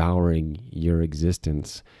is devouring your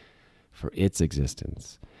existence for its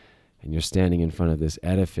existence. And you're standing in front of this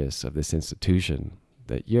edifice of this institution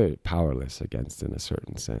that you're powerless against in a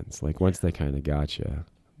certain sense. Like, once they kind of got you,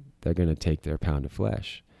 they're going to take their pound of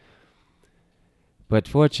flesh. But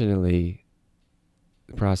fortunately,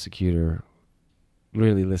 the prosecutor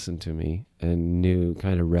really listened to me and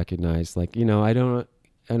kind of recognized, like, you know, I don't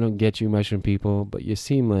get you, mushroom people, but you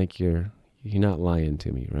seem like you're not lying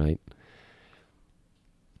to me, right?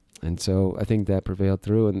 And so I think that prevailed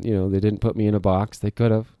through, and, you know, they didn't put me in a box. They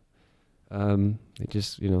could have. They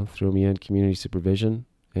just, you know, threw me in community supervision.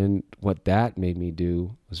 And what that made me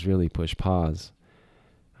do was really push pause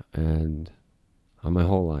and on my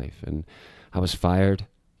whole life. And I was fired,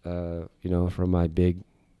 you know, from my big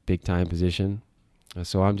time position.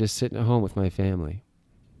 So I'm just sitting at home with my family.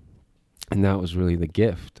 And that was really the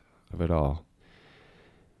gift of it all.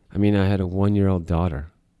 I mean, I had a 1-year-old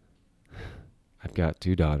daughter. I've got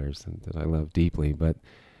 2 daughters that I love deeply, but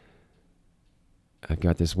I've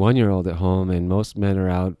got this 1-year-old at home, and most men are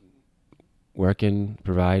out working,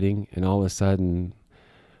 providing, and all of a sudden,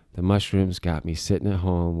 the mushrooms got me sitting at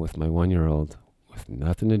home with my 1-year-old with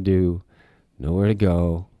nothing to do, nowhere to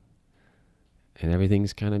go, and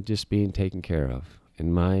everything's kind of just being taken care of.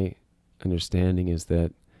 And my understanding is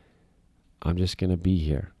that I'm just going to be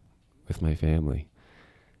here with my family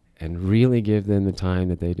and really give them the time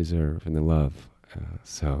that they deserve and the love.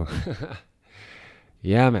 So,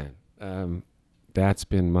 yeah, man, that's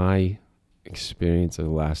been my experience of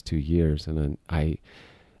the last 2 years. And then I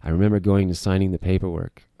remember going to signing the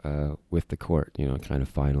paperwork with the court, you know, kind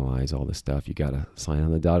of finalize all the stuff. You got to sign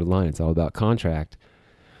on the dotted line. It's all about contract.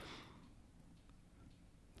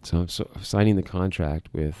 So I'm signing the contract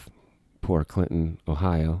with poor Clinton,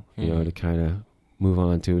 Ohio, you know, to kind of move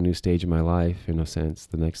on to a new stage of my life, in a sense,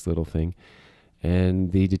 the next little thing.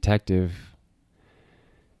 And the detective,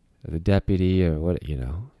 the deputy, or what, you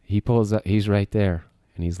know, he pulls up, he's right there,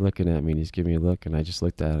 and he's looking at me, and he's giving me a look, and I just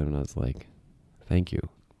looked at him, and I was like, thank you.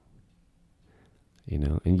 You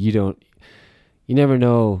know, and you never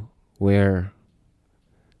know where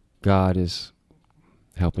God is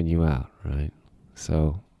helping you out, right?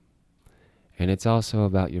 So, and it's also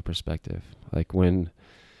about your perspective. Like, when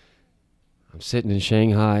I'm sitting in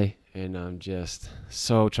Shanghai and I'm just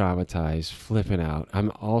so traumatized, flipping out,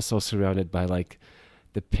 I'm also surrounded by, like,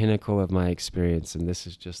 the pinnacle of my experience, and this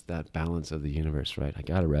is just that balance of the universe, right? I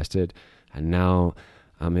got arrested, and now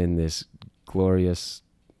I'm in this glorious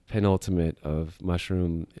penultimate of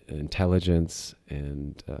mushroom intelligence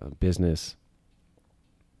and business,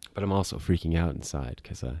 but I'm also freaking out inside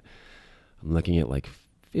because I'm looking at, like,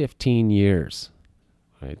 15 years,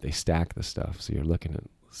 right? They stack the stuff, so you're looking at,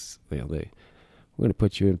 you know, we're going to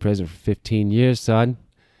put you in prison for 15 years, son.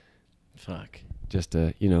 Fuck. Just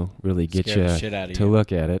to, you know, really get Scare the you shit out of to you.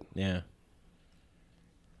 look at it. Yeah.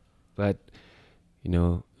 But, you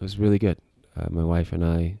know, it was really good. My wife and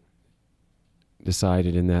I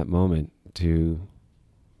decided in that moment to,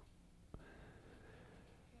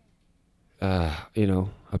 you know,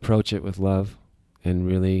 approach it with love and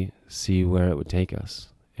really see where it would take us.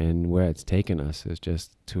 And where it's taken us is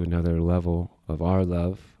just to another level of our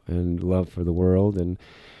love and love for the world, and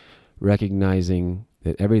recognizing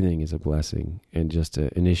that everything is a blessing and just an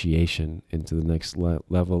initiation into the next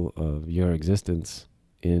level of your existence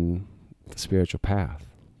in the spiritual path.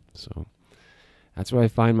 So that's where I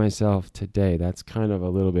find myself today. That's kind of a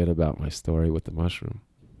little bit about my story with the mushroom.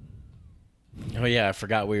 Oh yeah, I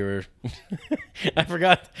forgot we were. I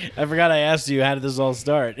forgot I asked you how did this all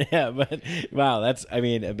start. Yeah, but wow, that's. I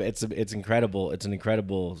mean, it's incredible. It's an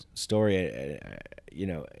incredible story.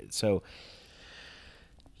 So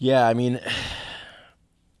yeah, I mean,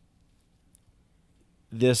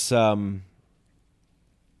 this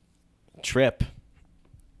trip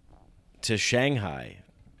to Shanghai,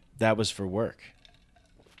 that was for work.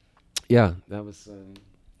 Yeah, that was.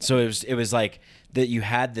 So it was like that you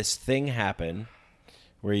had this thing happen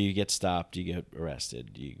where you get stopped, you get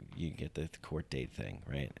arrested, you get the court date thing,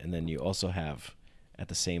 right? And then you also have at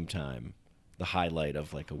the same time the highlight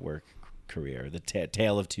of like a work career, the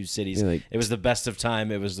tale of two cities. Yeah, like, it was the best of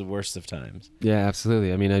time, it was the worst of times. Yeah,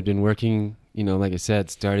 absolutely. I mean, I'd been working, like I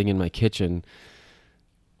said, starting in my kitchen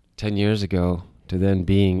 10 years ago to then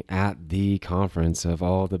being at the conference of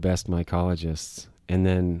all the best mycologists. And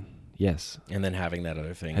then, yes. And then having that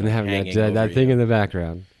other thing. And then having that thing in the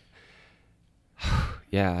background.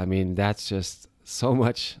 Yeah, I mean, that's just so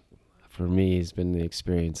much for me has been the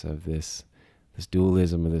experience of this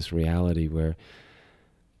dualism of this reality where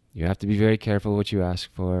you have to be very careful what you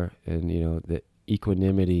ask for, and the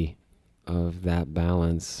equanimity of that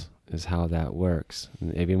balance is how that works.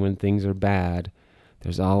 And even when things are bad,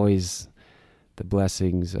 there's always the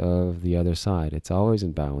blessings of the other side. It's always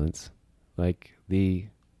in balance. Like the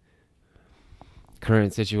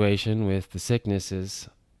current situation with the sicknesses,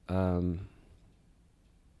 for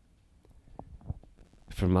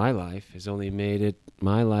my life has only made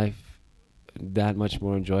my life that much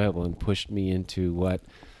more enjoyable and pushed me into what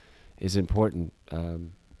is important.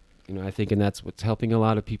 I think, and that's what's helping a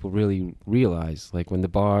lot of people really realize, like when the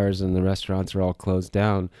bars and the restaurants are all closed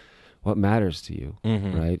down, what matters to you,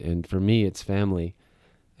 right? And for me, it's family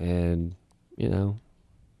and,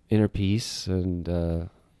 inner peace and,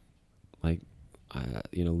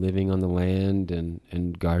 living on the land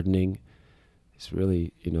and gardening. It's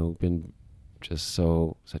really, been just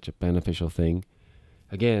such a beneficial thing.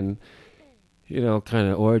 Again, kind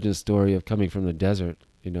of origin story of coming from the desert,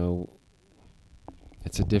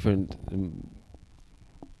 it's a different,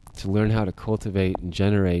 to learn how to cultivate and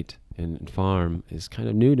generate and farm is kind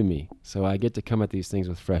of new to me. So I get to come at these things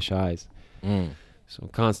with fresh eyes. So I'm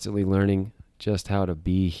constantly learning just how to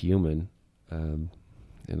be human, in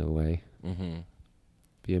a way.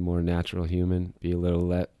 Be a more natural human, be a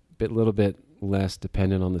little bit less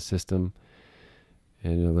dependent on the system,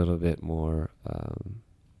 and a little bit more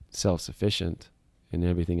self-sufficient in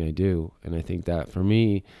everything I do. And I think that for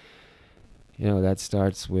me, that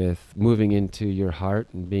starts with moving into your heart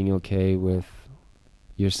and being okay with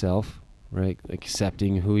yourself, right?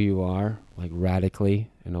 Accepting who you are, like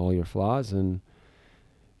radically, and all your flaws, and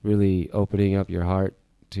really opening up your heart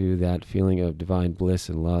to that feeling of divine bliss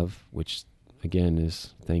and love, which again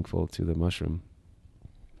is thankful to the mushroom.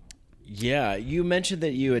 Yeah, you mentioned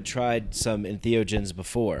that you had tried some entheogens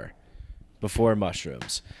before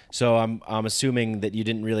mushrooms. So I'm assuming that you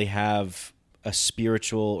didn't really have a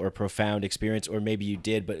spiritual or profound experience, or maybe you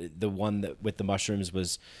did, but the one that with the mushrooms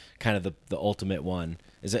was kind of the ultimate one.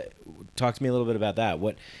 Talk to me a little bit about that.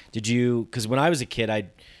 What did you? Because when I was a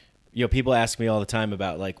kid, people ask me all the time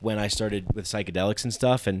about like when I started with psychedelics and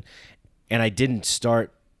stuff, and I didn't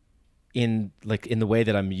start in the way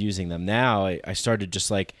that I'm using them now. I started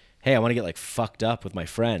just like, hey, I want to get like fucked up with my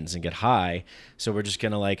friends and get high, so we're just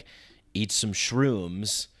gonna like eat some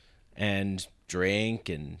shrooms and drink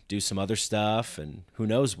and do some other stuff and who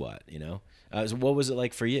knows what, So what was it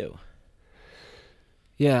like for you?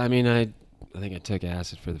 Yeah, I mean, I think I took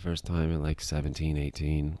acid for the first time at like 17,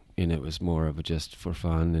 18, and it was more of just for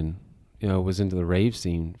fun, and was into the rave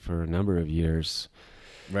scene for a number of years.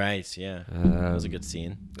 Right, yeah. That was a good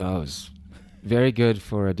scene. Oh, it was very good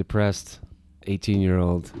for a depressed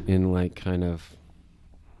 18-year-old in like kind of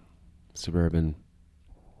suburban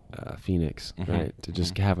Phoenix, right? To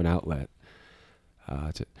just have an outlet.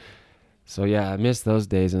 So yeah, I miss those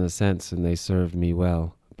days in a sense, and they served me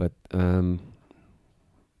well. But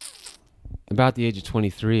about the age of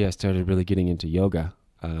 23, I started really getting into yoga,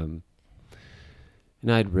 and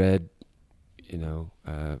I'd read,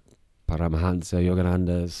 Paramahansa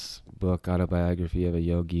Yogananda's book, Autobiography of a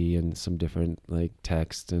Yogi, and some different like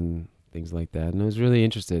texts and things like that, and I was really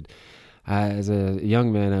interested. As a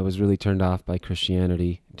young man, I was really turned off by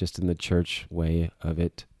Christianity, just in the church way of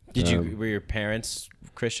it. Were your parents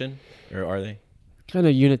Christian, or are they? Kind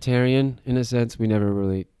of Unitarian in a sense. We never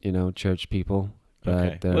really, church people.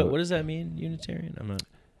 But okay. What does that mean, Unitarian? I'm not.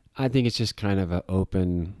 I think it's just kind of an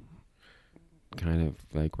open, kind of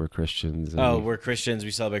like we're Christians. We're Christians.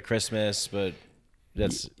 We celebrate Christmas, but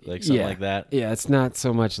that's like something like that. Yeah, it's not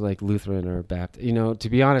so much like Lutheran or Baptist. To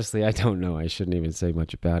be honestly, I don't know. I shouldn't even say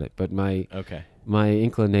much about it. But my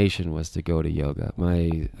inclination was to go to yoga.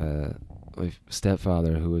 My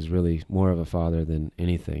stepfather, who was really more of a father than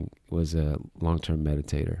anything, was a long-term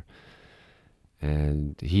meditator.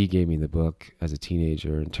 And he gave me the book as a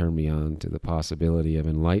teenager and turned me on to the possibility of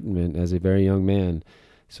enlightenment as a very young man.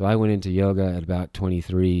 So I went into yoga at about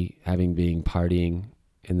 23, having been partying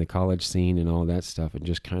in the college scene and all that stuff, and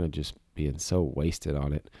just kind of just being so wasted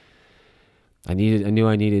on it. I knew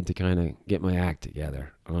I needed to kind of get my act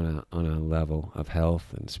together on a level of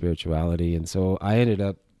health and spirituality, and so I ended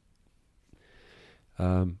up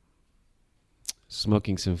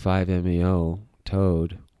smoking some 5-MeO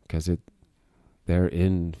Toad because they're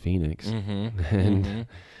in Phoenix. And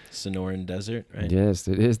Sonoran Desert, right? Yes,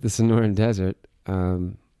 it is the Sonoran Desert.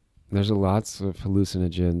 There's lots of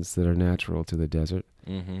hallucinogens that are natural to the desert.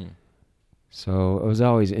 So I was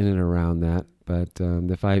always in and around that, but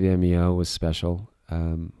the 5-MeO was special.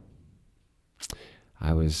 I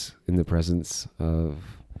was in the presence of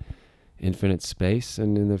infinite space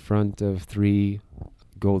and in the front of 3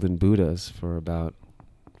 golden Buddhas for about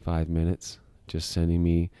 5 minutes, just sending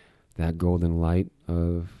me that golden light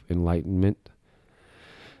of enlightenment.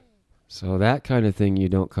 So that kind of thing you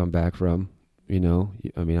don't come back from, I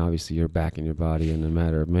mean, obviously you're back in your body in a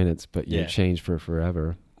matter of minutes, but you're changed for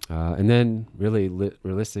forever. And then really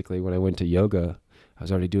realistically, when I went to yoga, I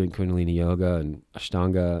was already doing Kundalini yoga and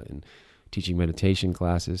Ashtanga and teaching meditation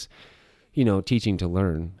classes, teaching to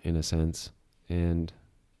learn in a sense. And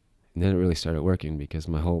then it really started working because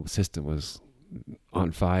my whole system was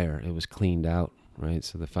on fire. It was cleaned out, right?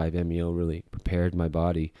 So the 5-MeO really prepared my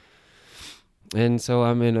body. And so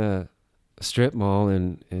I'm in a strip mall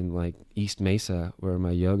in like East Mesa where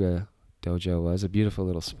my yoga dojo was, a beautiful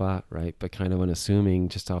little spot, right? But kind of unassuming,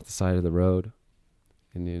 just off the side of the road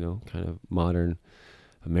in, kind of modern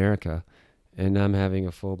America. And I'm having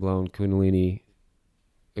a full-blown Kundalini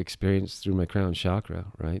experience through my crown chakra,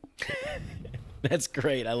 right? That's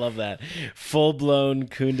great. I love that. Full-blown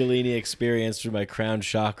Kundalini experience through my crown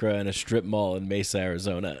chakra in a strip mall in Mesa,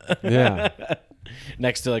 Arizona. Yeah.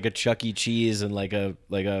 Next to like a Chuck E. Cheese and like a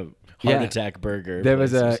heart attack burger. There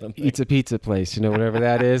was a Eats a Pizza place, whatever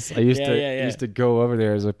that is. I used to go over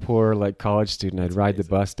there as a poor college student. I'd ride the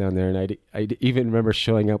bus down there, and I'd even remember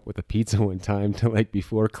showing up with a pizza one time to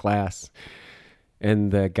before class.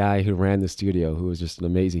 And the guy who ran the studio, who was just an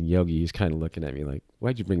amazing yogi, he's kind of looking at me like,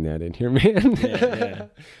 "Why'd you bring that in here, man?" Yeah.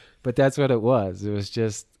 But that's what it was. It was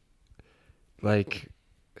just like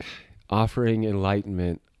offering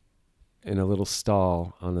enlightenment in a little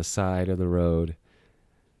stall on the side of the road.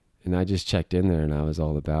 And I just checked in there and I was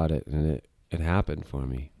all about it. And it happened for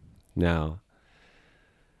me. Now,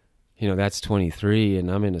 that's 23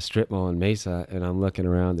 and I'm in a strip mall in Mesa and I'm looking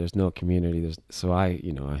around. There's no community. So I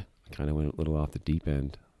kind of went a little off the deep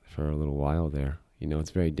end for a little while there.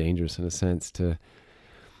 It's very dangerous in a sense to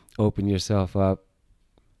open yourself up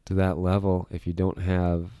to that level if you don't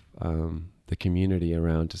have the community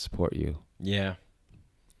around to support you. Yeah.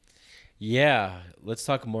 Yeah. Let's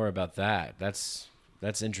talk more about that. That's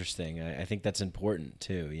interesting. I think that's important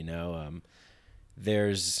too.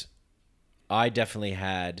 I definitely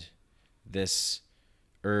had this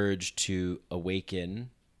urge to awaken,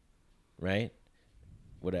 right?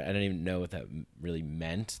 I don't even know what that really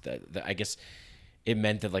meant. That I guess it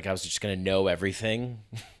meant that I was just going to know everything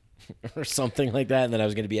or something like that. And then I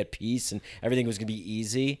was going to be at peace and everything was going to be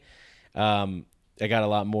easy. I got a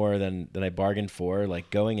lot more than I bargained for,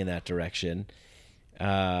 going in that direction.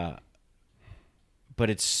 But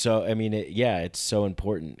it's so, it's so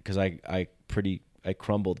important because I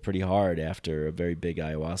crumbled pretty hard after a very big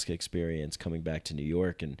ayahuasca experience coming back to New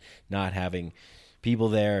York and not having people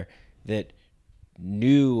there that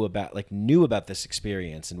knew about this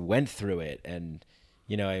experience and went through it. And,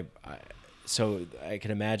 so I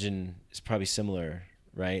can imagine it's probably similar,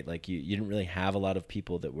 right? You didn't really have a lot of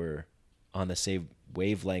people that were on the same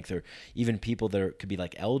wavelength or even people that could be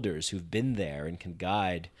like elders who've been there and can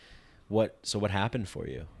guide. What happened for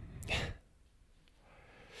you?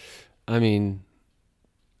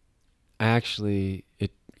 Actually,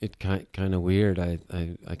 it kind of weird. I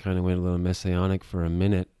kind of went a little messianic for a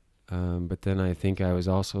minute, but then I think I was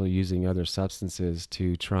also using other substances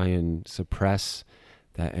to try and suppress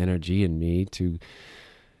that energy in me to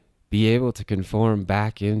be able to conform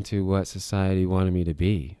back into what society wanted me to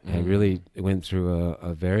be. Mm-hmm. I really went through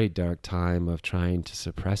a very dark time of trying to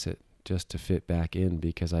suppress it just to fit back in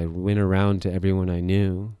because I went around to everyone I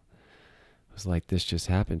knew. It was like, this just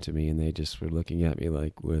happened to me. And they just were looking at me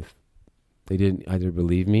they didn't either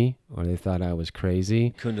believe me or they thought I was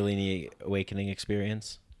crazy. Kundalini awakening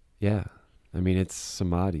experience. Yeah. It's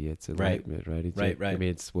samadhi. It's enlightenment, right? It's right.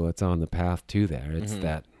 It's on the path to there. It's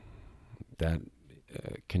that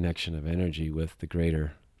connection of energy with the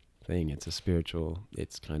greater thing. It's a spiritual,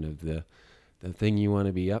 it's kind of the thing you want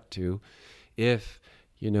to be up to if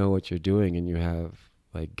you know what you're doing and you have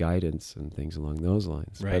like guidance and things along those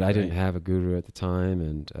lines. Right, but I didn't right. have a guru at the time,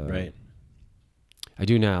 and Right. I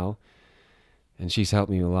do now, and she's helped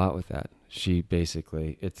me a lot with that. She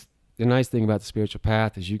basically, it's the nice thing about the spiritual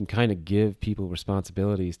path is you can kind of give people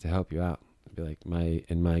responsibilities to help you out. Be like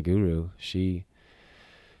my guru, she's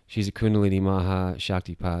a Kundalini Maha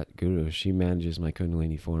Shaktipat guru. She manages my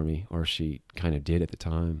Kundalini for me, or she kind of did at the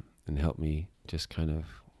time, and helped me just kind of,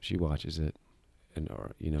 she watches it, and,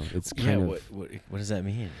 or, you know, it's kind of, what does that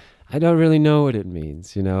mean? I don't really know what it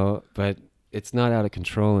means, you know, but it's not out of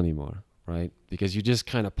control anymore, right? Because you just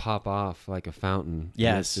kind of pop off like a fountain. Yes.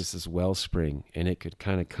 And it's just this wellspring, and it could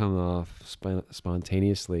kind of come off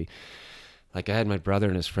spontaneously. Like I had my brother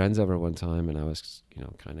and his friends over one time, and I was, you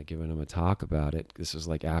know, kind of giving them a talk about it. This was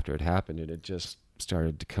like after it happened, and it just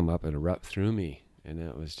started to come up and erupt through me, and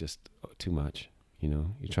it was just too much. You know,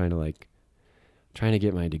 you're trying to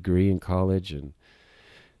get my degree in college and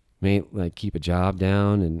keep a job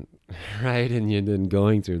down, and right, and you're then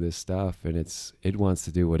going through this stuff, and it wants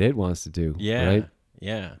to do what it wants to do. Yeah. Right.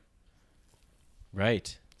 Yeah.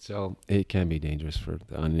 Right. So it can be dangerous for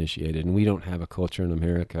the uninitiated, and we don't have a culture in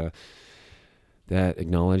America that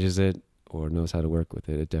acknowledges it or knows how to work with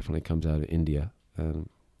it. It definitely comes out of India, and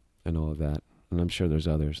all of that. And I'm sure there's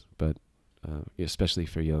others, but especially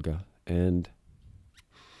for yoga. And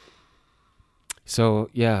so,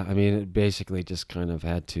 yeah, I mean, it basically just kind of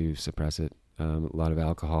had to suppress it. A lot of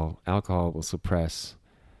alcohol. Alcohol will suppress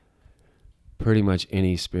pretty much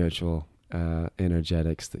any spiritual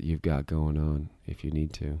energetics that you've got going on if you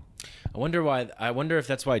need to. I wonder if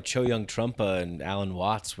that's why Cho Young Trungpa and Alan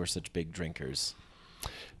Watts were such big drinkers.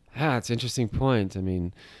 Yeah, it's an interesting point. I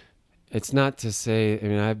mean, it's not to say, I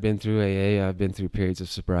mean, I've been through AA, I've been through periods of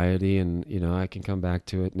sobriety, and, you know, I can come back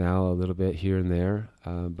to it now a little bit here and there,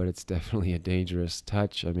 but it's definitely a dangerous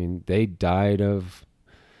touch. I mean, they died of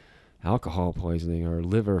alcohol poisoning or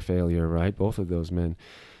liver failure, right? Both of those men.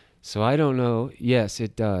 So I don't know. Yes,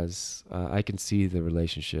 it does. I can see the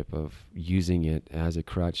relationship of using it as a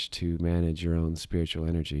crutch to manage your own spiritual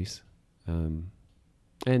energies.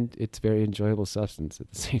 And it's a very enjoyable substance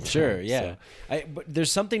at the same time. Sure, yeah. So. But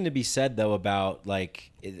there's something to be said, though, about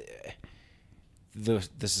like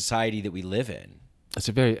the society that we live in. It's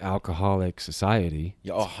a very alcoholic society.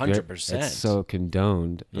 Yeah, 100%. It's so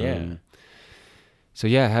condoned. Yeah. So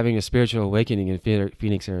yeah, having a spiritual awakening in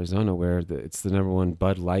Phoenix, Arizona, where it's the number one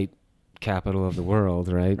Bud Light capital of the world,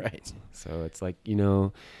 right? Right. So it's like, you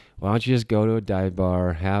know, why don't you just go to a dive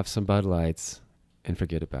bar, have some Bud Lights, and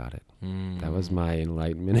forget about it. That was my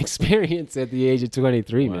enlightenment experience at the age of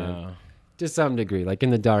 23, man. To some degree, like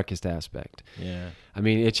in the darkest aspect. Yeah. I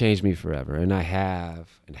mean, it changed me forever, and I have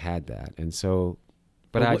and had that. And so,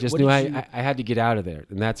 but Well, I what- just what knew did I had to get out of there.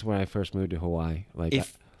 And that's when I first moved to Hawaii. Like,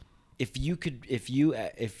 If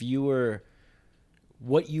you were,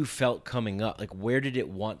 what you felt coming up, like where did it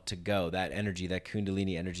want to go? That energy, that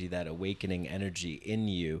Kundalini energy, that awakening energy in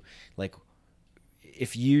you, like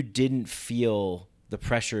if you didn't feel the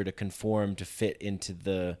pressure to conform to fit into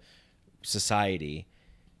the society,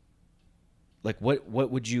 like what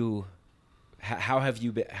would you,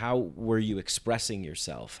 how were you expressing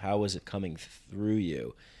yourself? How was it coming through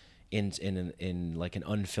you in like an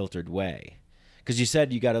unfiltered way? Because you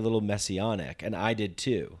said you got a little messianic, and I did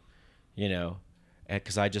too, you know,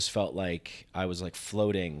 because I just felt like I was like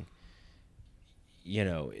floating, you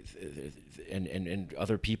know, and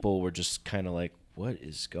other people were just kind of like, what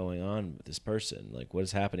is going on with this person? Like, what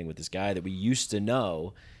is happening with this guy that we used to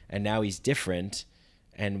know, and now he's different,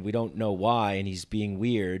 and we don't know why, and he's being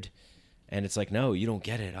weird, and it's like, no, you don't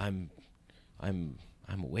get it. I'm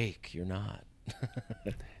awake. You're not.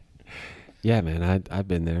 yeah, man, I've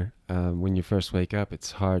been there. When you first wake up,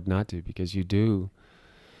 it's hard not to, because you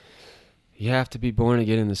have to be born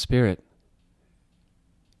again in the spirit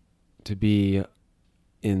to be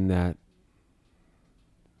in that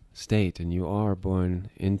state, and you are born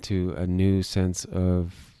into a new sense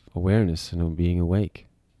of awareness and of being awake.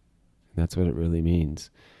 And that's what it really means.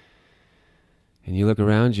 And you look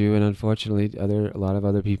around you, and unfortunately, a lot of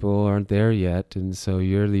other people aren't there yet, and so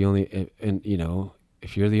you're the only. And you know,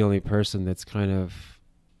 if you're the only person that's kind of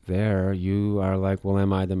there, you are like, well,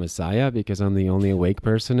 am I the Messiah because I'm the only awake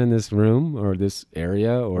person in this room or this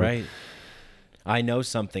area? Or right. I know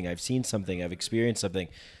something. I've seen something. I've experienced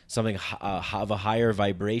something of a higher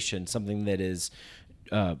vibration, something that is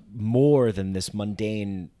more than this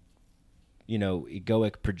mundane, you know,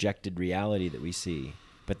 egoic projected reality that we see.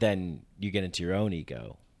 But then you get into your own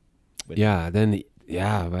ego. Then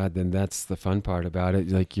that's the fun part about it.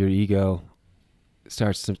 Like your ego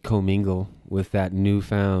starts to commingle with that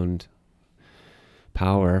newfound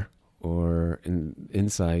power or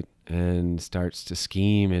insight and starts to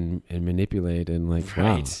scheme and manipulate and like,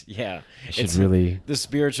 wow, Yeah. I should really. The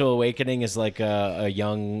spiritual awakening is like a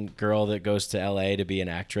young girl that goes to LA to be an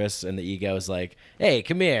actress, and the ego is like, hey,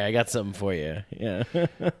 come here, I got something for you. Yeah.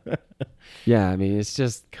 Yeah, I mean, it's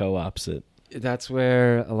just Co-opposite. that's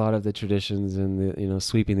where a lot of the traditions and the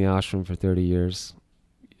sweeping the ashram for 30 years,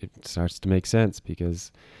 it starts to make sense,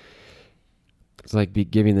 because it's like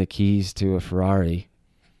giving the keys to a Ferrari.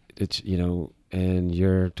 It's and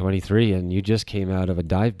you're 23 and you just came out of a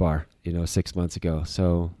dive bar 6 months ago.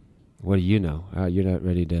 So what do you know? You're not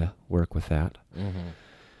ready to work with that.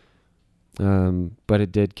 But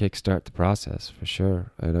it did kickstart the process for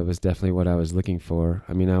sure, and it was definitely what I was looking for.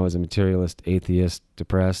 I mean, I was a materialist, atheist,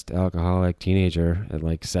 depressed, alcoholic teenager at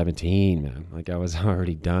like 17, man. Like I was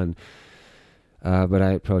already done. But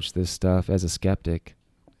I approached this stuff as a skeptic,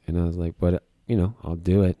 and I was like, but I'll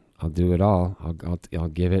do it. I'll do it all. I'll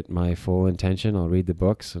give it my full intention. I'll read the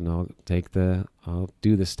books and I'll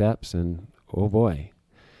do the steps, and oh boy,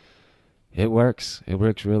 it works. It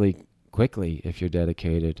works really quickly if you're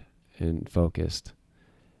dedicated and focused.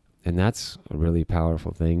 And that's a really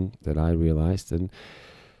powerful thing that I realized. And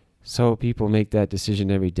so people make that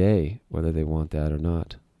decision every day, whether they want that or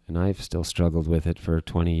not. And I've still struggled with it for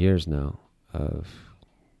 20 years now, of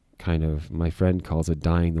kind of, my friend calls it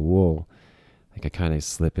dyeing the wool. Like I kind of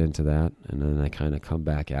slip into that, and then I kind of come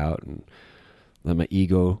back out and let my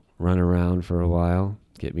ego run around for a while,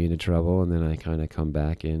 get me into trouble, and then I kind of come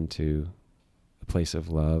back into a place of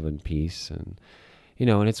love and peace, and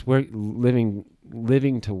and it's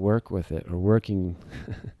living to work with it, or working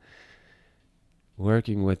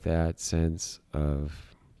with that sense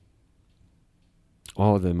of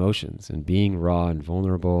all of the emotions, and being raw and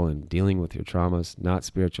vulnerable and dealing with your traumas, not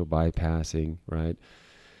spiritual bypassing, right?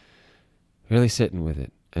 Really sitting with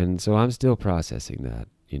it. And so I'm still processing that.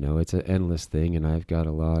 It's an endless thing, and I've got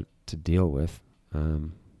a lot to deal with.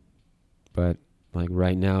 But like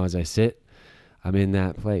right now, as I sit, I'm in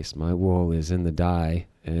that place. My wool is in the dye,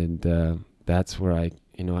 and that's where I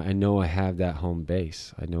know I have that home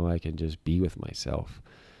base. I know I can just be with myself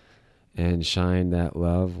and shine that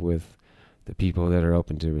love with the people that are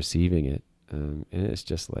open to receiving it. And it's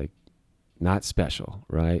just like not special,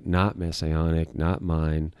 right? Not messianic, not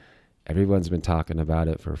mine. Everyone's been talking about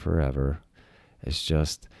it for forever. It's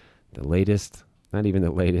just the latest, not even the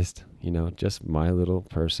latest, just my little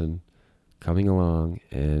person coming along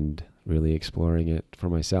and really exploring it for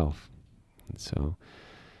myself. And so,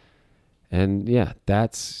 and yeah,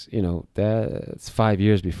 that's 5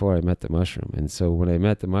 years before I met the mushroom. And so when I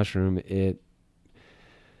met the mushroom, it,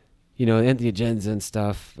 and the agendas and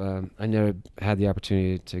stuff, I never had the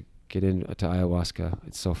opportunity to get into ayahuasca.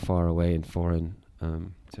 It's so far away and foreign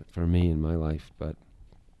for me in my life, but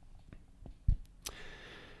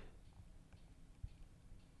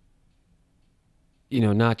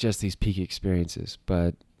not just these peak experiences,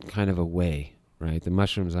 but kind of a way, right? The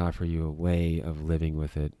mushrooms offer you a way of living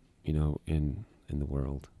with it, in the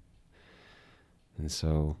world. And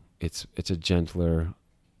so it's a gentler,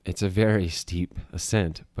 it's a very steep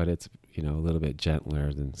ascent, but it's, a little bit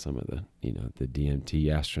gentler than some of the, the DMT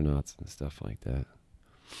astronauts and stuff like that.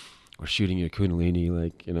 Or shooting your kundalini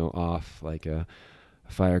off like a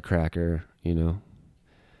firecracker,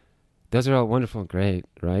 Those are all wonderful and great,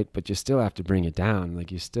 right? But you still have to bring it down.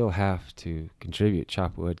 Like you still have to contribute,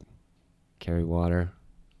 chop wood, carry water,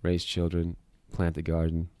 raise children, plant the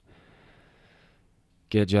garden,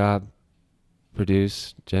 get a job,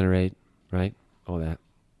 produce, generate, right? All that.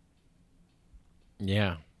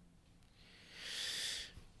 Yeah.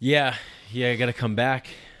 Yeah. I got to come back.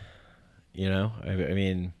 I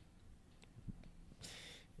mean,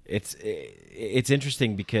 it's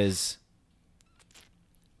interesting because,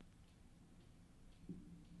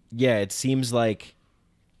 yeah, it seems like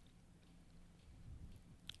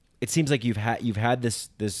you've had this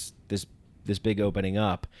big opening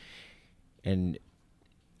up, and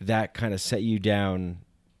that kind of set you down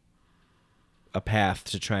a path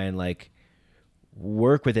to try and like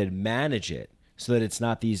work with it, manage it, so that it's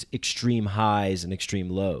not these extreme highs and extreme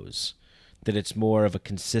lows, that it's more of a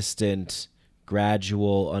consistent,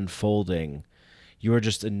 gradual unfolding. You're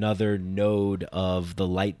just another node of the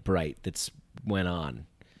light bright that's went on.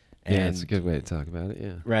 And, yeah, it's a good way to talk about it,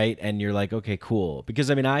 yeah. Right? And you're like, okay, cool. Because,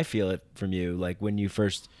 I mean, I feel it from you. Like, when you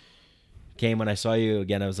first came, when I saw you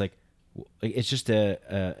again, I was like, it's just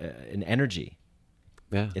an energy.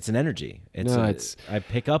 Yeah. It's an energy. I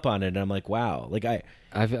pick up on it, and I'm like, wow. Like,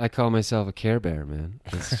 I call myself a Care Bear, man.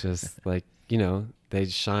 It's just like, they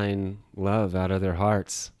shine love out of their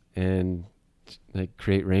hearts and like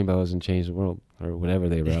create rainbows and change the world. or whatever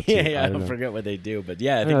they were up to. I don't know. forget what they do, but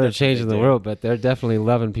yeah, I I think know they're that's what changing they the do. world, but they're definitely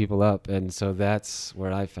loving people up. And so that's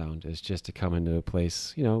where I found is just to come into a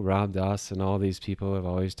place, Ram Dass and all these people have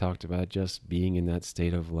always talked about just being in that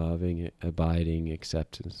state of loving, abiding,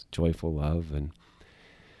 acceptance, joyful love, and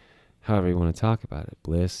however you want to talk about it,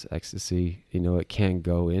 bliss, ecstasy, it can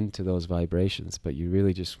go into those vibrations, but you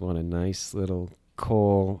really just want a nice little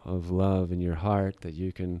coal of love in your heart that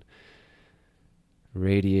you can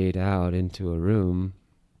radiate out into a room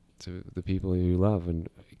to the people you love, and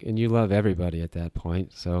you love everybody at that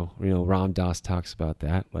point. So Ram Dass talks about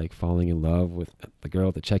that, like falling in love with the girl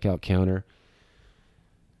at the checkout counter.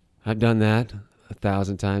 I've done that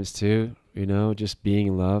 1,000 times too, just being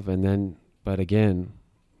in love, and then but again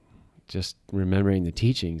just remembering the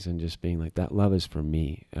teachings and just being like, that love is for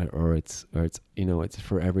me, or it's it's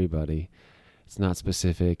for everybody. It's not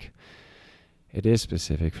specific. It is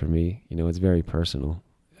specific for me. It's very personal.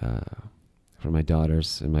 For my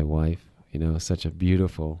daughters and my wife, such a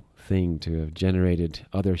beautiful thing to have generated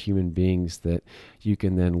other human beings that you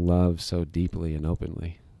can then love so deeply and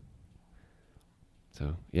openly.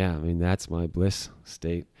 So yeah, that's my bliss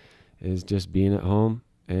state, is just being at home,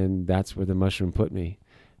 and that's where the mushroom put me.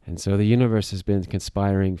 And so the universe has been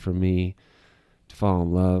conspiring for me to fall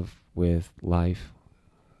in love with life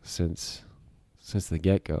since the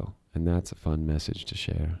get-go, and that's a fun message to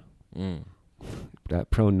share. That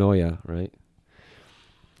pronoia, right?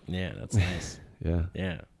 Yeah, that's nice.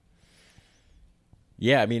 Yeah.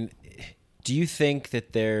 Yeah, do you think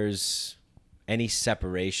that there's any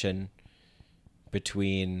separation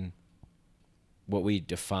between what we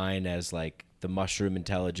define as like the mushroom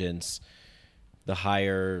intelligence, the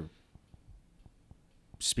higher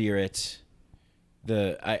spirit,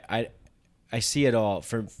 I see it all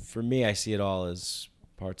for me. I see it all as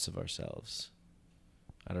parts of ourselves.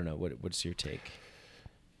 I don't know. What's your take?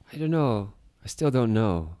 I don't know. I still don't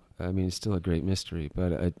know. It's still a great mystery,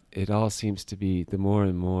 but it all seems to be, the more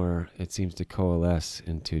and more it seems to coalesce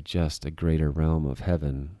into just a greater realm of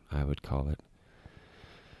heaven, I would call it.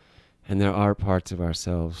 And there are parts of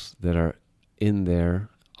ourselves that are in there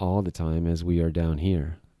all the time as we are down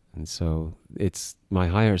here. And so it's my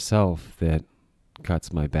higher self that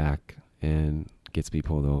cuts my back and gets me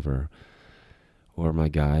pulled over, or my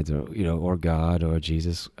guides, or God, or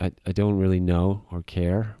Jesus. I don't really know or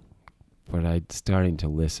care, but I'm starting to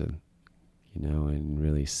listen, and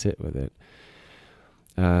really sit with it.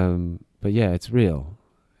 But yeah, it's real,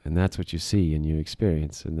 and that's what you see and you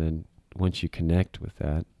experience. And then once you connect with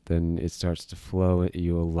that, then it starts to flow.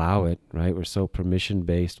 You allow it, right? We're so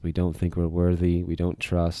permission-based. We don't think we're worthy. We don't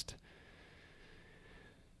trust.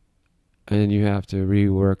 And you have to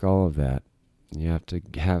rework all of that. You have to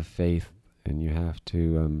have faith, and you have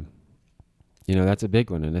to, that's a big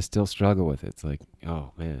one. And I still struggle with it. It's like,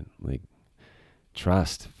 oh man, like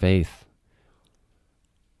trust, faith.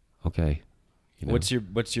 Okay. What's your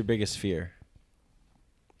biggest fear?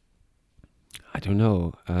 I don't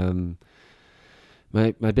know.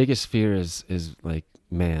 My biggest fear is like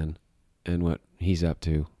man and what he's up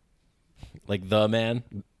to. Like the man?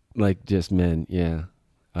 Like just men, yeah.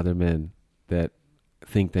 Other men that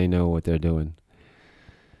think they know what they're doing.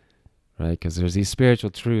 Right? Because there's these spiritual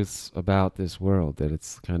truths about this world that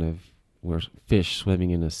it's kind of, we're fish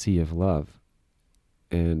swimming in a sea of love.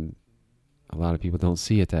 And a lot of people don't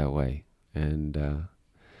see it that way. And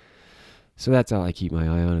so that's all I keep my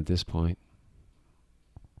eye on at this point.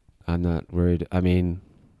 I'm not worried.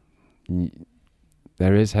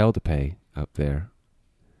 There is hell to pay up there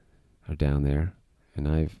or down there. And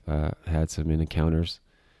I've had some encounters.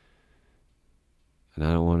 And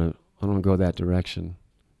I don't want to go that direction.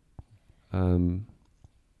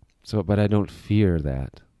 But I don't fear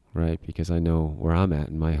that, right? Because I know where I'm at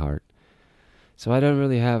in my heart. So I don't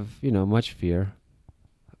really have, much fear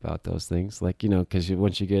about those things. Like, because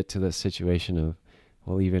once you get to the situation of,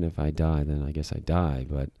 well, even if I die, then I guess I die.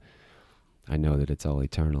 But I know that it's all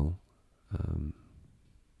eternal.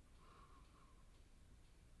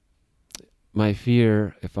 My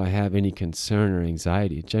fear, if I have any concern or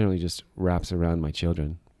anxiety, it generally just wraps around my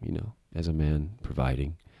children, as a man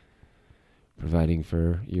providing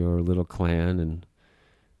for your little clan, and,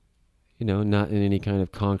 not in any kind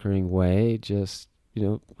of conquering way, just,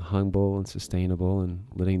 humble and sustainable, and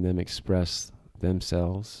letting them express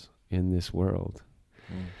themselves in this world.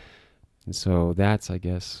 And so that's, I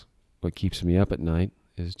guess, what keeps me up at night,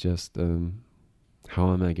 is just how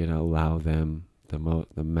am I going to allow them the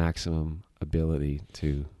maximum ability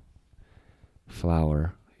to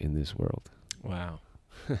flower in this world. Wow.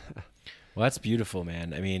 Well, that's beautiful, man.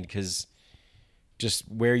 Because just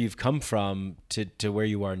where you've come from to where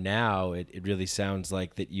you are now, it really sounds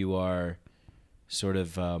like that you are sort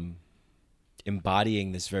of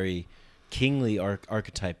embodying this very kingly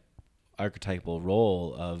archetypal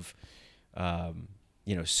role of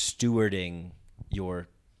stewarding your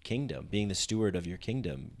kingdom, being the steward of your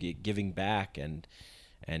kingdom, giving back and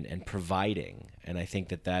providing. And I think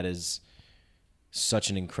that is such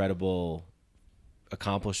an incredible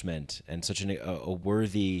accomplishment and such a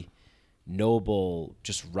worthy, noble,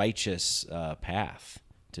 just righteous path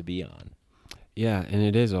to be on. Yeah, and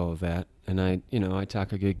it is all of that. And I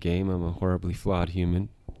talk a good game. I'm a horribly flawed human,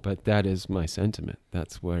 but that is my sentiment.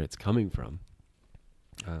 That's where it's coming from.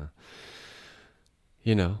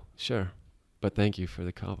 Sure. But thank you for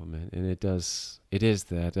the compliment. And it is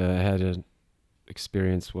that. I had an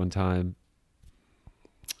experience one time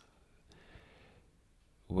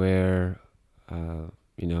where,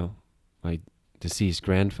 my deceased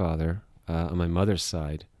grandfather on my mother's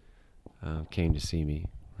side came to see me,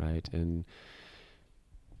 right? And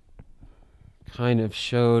kind of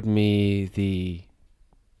showed me the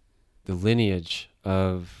lineage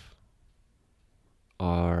of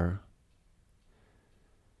our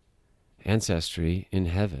ancestry in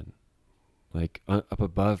heaven. Like up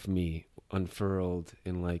above me, unfurled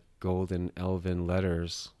in like golden elven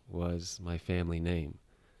letters, was my family name.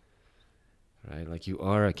 Right? Like, you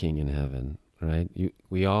are a king in heaven, right?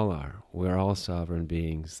 We all are. We're all sovereign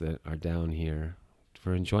beings that are down here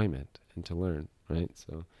for enjoyment and to learn, right?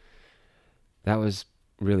 So that was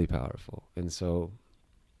really powerful. And so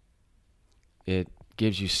it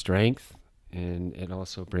gives you strength, and it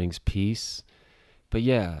also brings peace. But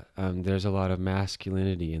yeah, there's a lot of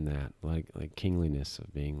masculinity in that, like kingliness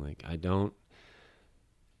of being like,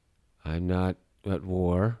 I'm not at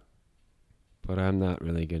war, but I'm not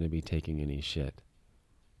really going to be taking any shit.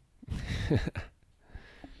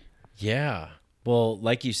 Yeah. Well,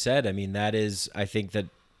 like you said, I mean, right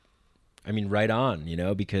on,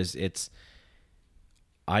 because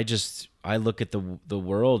I look at the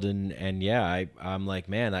world and yeah, I'm like,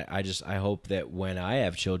 man, I hope that when I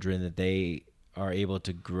have children that they are able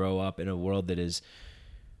to grow up in a world that is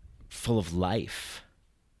full of life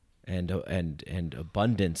and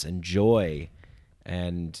abundance and joy.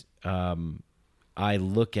 And I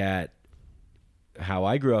look at how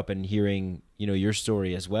I grew up and hearing, your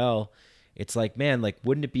story as well. It's like, man, like,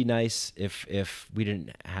 wouldn't it be nice if they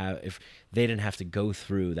didn't have to go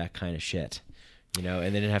through that kind of shit, and they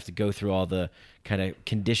didn't have to go through all the kind of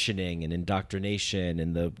conditioning and indoctrination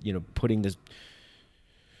and the, putting this,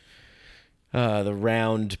 the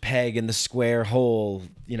round peg in the square hole,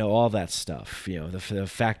 all that stuff, the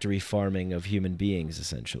factory farming of human beings,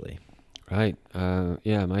 essentially. Right.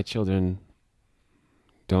 Yeah, my children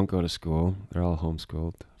don't go to school. They're all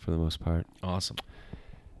homeschooled for the most part. Awesome.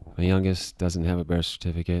 My youngest doesn't have a birth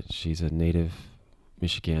certificate. She's a native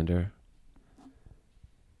Michigander.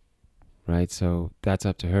 Right, so that's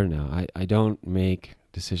up to her now. I don't make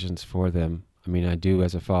decisions for them. I mean, I do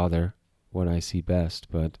as a father what I see best,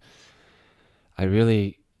 but I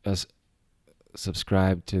really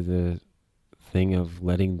subscribe to the thing of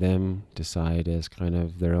letting them decide as kind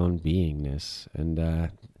of their own beingness.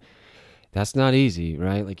 And that's not easy,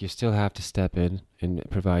 right? Like, you still have to step in and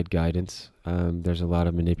provide guidance. There's a lot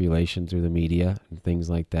of manipulation through the media and things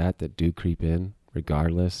like that do creep in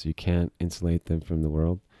regardless. You can't insulate them from the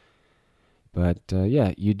world. But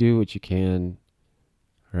yeah, you do what you can,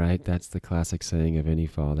 right? That's the classic saying of any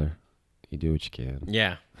father. You do what you can.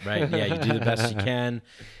 Yeah, right. Yeah, you do the best you can.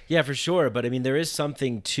 Yeah, for sure. But I mean, there is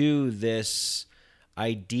something to this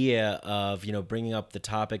idea of, bringing up the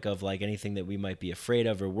topic of like anything that we might be afraid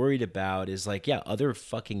of or worried about is like, yeah, other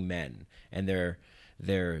fucking men and their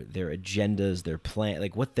agendas, their plan,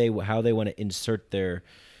 like how they want to insert their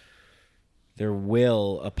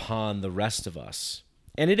will upon the rest of us.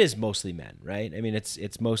 And it is mostly men, right? I mean,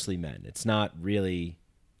 it's mostly men. It's not really.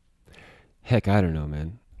 Heck, I don't know,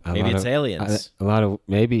 man. Maybe it's aliens.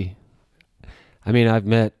 Maybe. I mean, I've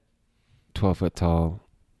met 12-foot tall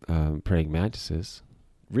praying mantises.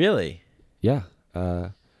 Really? Yeah.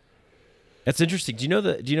 That's interesting.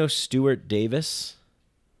 Do you know Stuart Davis?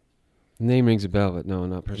 Name rings a bell, but no,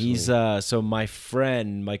 not personally. He's so my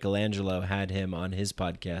friend Michelangelo had him on his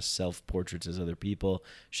podcast, Self Portraits as Other People.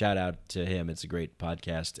 Shout out to him. It's a great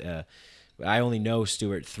podcast. I only know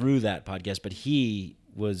Stuart through that podcast, but he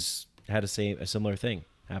had a similar thing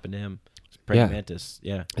happen to him. Praying mantis.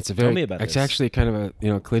 Yeah. Tell me about this. It's actually kind of a,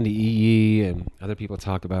 Clindi EE and other people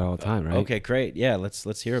talk about it all the time, right? Okay, great. Yeah,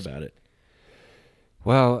 let's hear about it.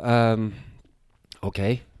 Well,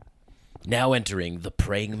 okay. Now entering the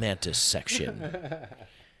praying mantis section.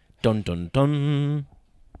 Dun dun dun.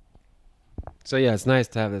 So yeah, it's nice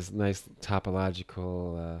to have this nice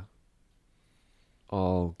topological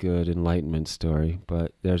all good enlightenment story,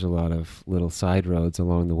 but there's a lot of little side roads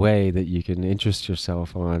along the way that you can interest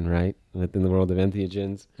yourself on, right? Within the world of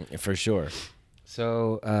entheogens. For sure.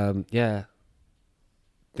 So,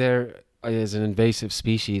 there is an invasive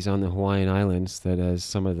species on the Hawaiian Islands that has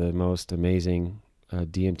some of the most amazing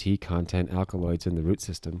DMT content alkaloids in the root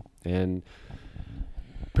system. And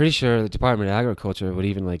pretty sure the Department of Agriculture would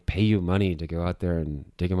even like pay you money to go out there and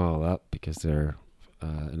dig them all up because they're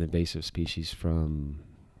an invasive species from,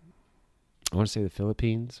 I want to say the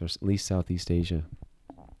Philippines or at least Southeast Asia.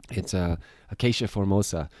 It's Acacia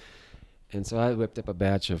formosa. And so I whipped up a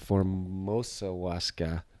batch of Formosa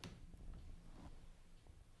Huasca.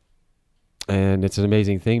 And it's an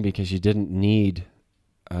amazing thing because you didn't need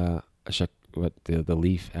the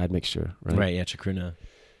leaf admixture, right? Right, yeah, chacruna.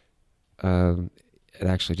 It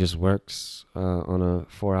actually just works on a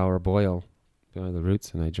 4-hour boil the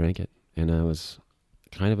roots, and I drank it. And I was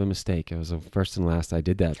kind of a mistake. It was the first and last I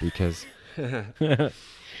did that because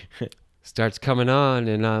starts coming on,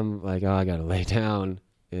 and I'm like, oh, I got to lay down.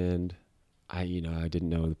 And I didn't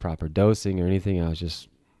know the proper dosing or anything. I was just,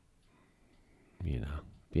 being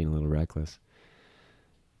a little reckless.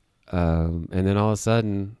 And then all of a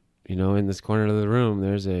sudden, in this corner of the room,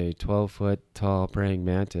 there's a 12-foot tall praying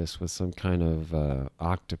mantis with some kind of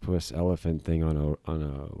octopus elephant thing on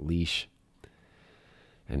a leash.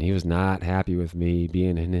 And he was not happy with me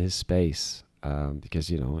being in his space because,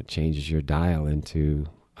 it changes your dial into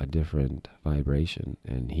a different vibration.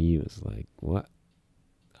 And he was like, what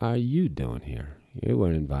are you doing here? You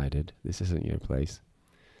weren't invited. This isn't your place.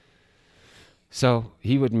 So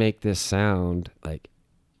he would make this sound like,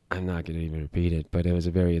 I'm not going to even repeat it, but it was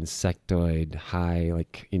a very insectoid, high,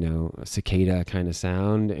 like, a cicada kind of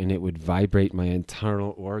sound, and it would vibrate my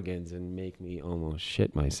internal organs and make me almost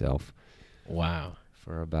shit myself. Wow.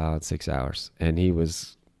 For about 6 hours. And he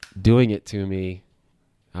was doing it to me.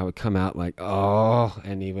 I would come out like, oh,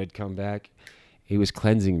 and he would come back. He was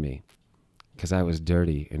cleansing me because I was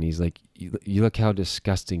dirty. And he's like, you look how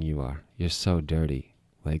disgusting you are. You're so dirty.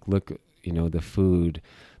 Like, look, the food,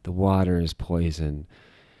 the water is poison.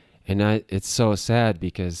 And it's so sad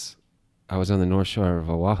because I was on the North Shore of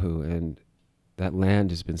Oahu, and that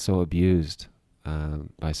land has been so abused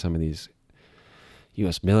by some of these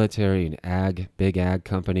U.S. military and big ag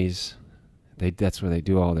companies. That's where they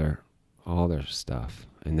do all their stuff,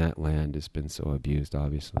 and that land has been so abused.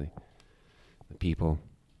 Obviously, the people.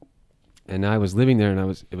 And I was living there, and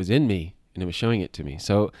it was in me, and it was showing it to me.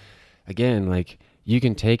 So, again, like, you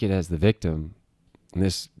can take it as the victim. And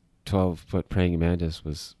this 12-foot praying mantis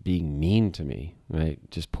was being mean to me, right?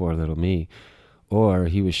 Just poor little me. Or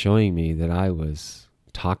he was showing me that I was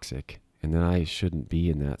toxic and that I shouldn't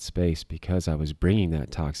be in that space because I was bringing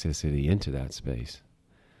that toxicity into that space.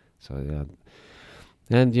 So, and,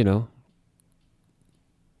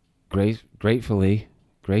 gracefully,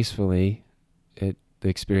 the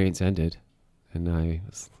experience ended. And I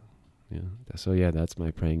was, so yeah, that's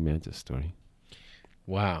my praying mantis story.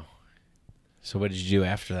 Wow. So what did you do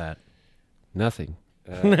after that? Nothing.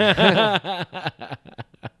 No,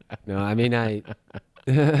 I mean, I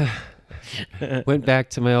went back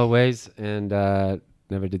to my old ways and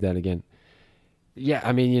never did that again. Yeah,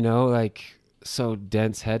 I mean, like, so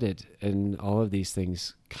dense-headed and all of these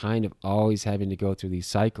things kind of always having to go through these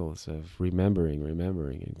cycles of remembering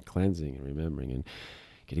and cleansing and remembering and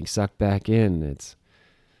getting sucked back in. That's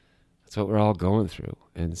what we're all going through.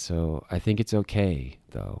 And so I think it's okay,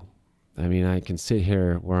 though. I mean, I can sit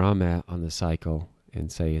here where I'm at on the cycle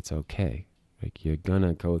and say it's okay. Like, you're going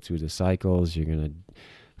to go through the cycles, you're going to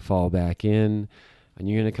fall back in, and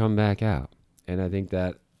you're going to come back out. And I think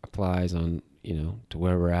that applies on, to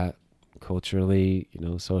where we're at culturally,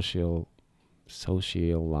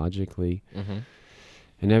 sociologically,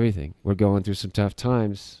 and everything. We're going through some tough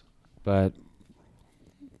times, but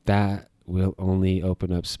that will only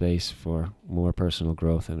open up space for more personal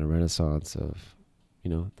growth and a renaissance of,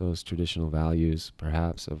 those traditional values,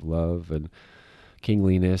 perhaps, of love and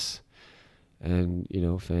kingliness and,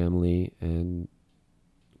 family. And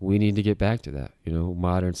we need to get back to that.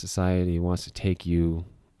 Modern society wants to take you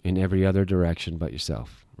in every other direction but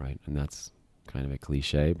yourself, right? And that's kind of a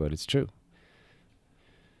cliche, but it's true.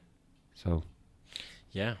 So.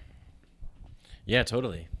 Yeah. Yeah,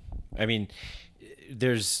 totally. I mean,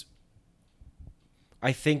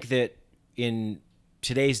 I think that in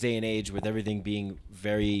today's day and age, with everything being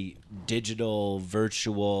very digital,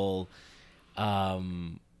 virtual,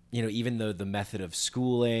 even though the method of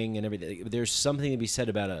schooling and everything, there's something to be said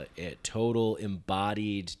about a total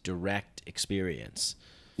embodied, direct experience.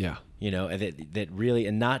 Yeah. That really,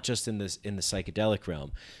 and not just in the psychedelic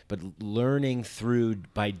realm, but learning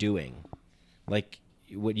by doing. like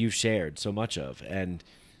what you've shared so much of, and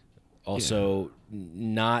also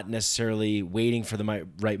not necessarily waiting for the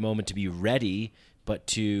right moment to be ready, but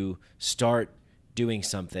to start doing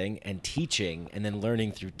something and teaching, and then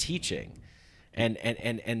learning through teaching, and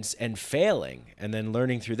failing, and then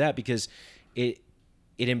learning through that, because it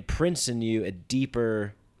imprints in you a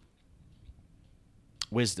deeper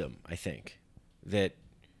wisdom, I think, that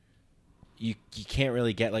you can't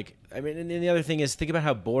really get. Like, I mean, and the other thing is, think about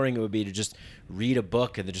how boring it would be to just read a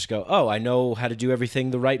book and then just go, oh, I know how to do everything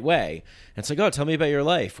the right way. And it's like, oh, tell me about your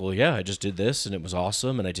life. Well, yeah, I just did this and it was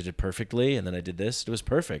awesome, and I did it perfectly, and then I did this, it was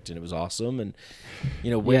perfect, and it was awesome. And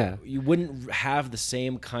you wouldn't have the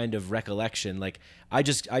same kind of recollection. Like, I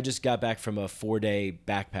just got back from a 4-day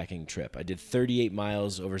backpacking trip. I did 38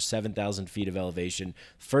 miles over 7,000 feet of elevation.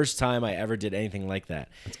 First time I ever did anything like that.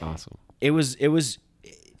 That's awesome. It was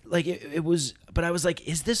like, it was, but I was like,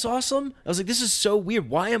 is this awesome? I was like, this is so weird.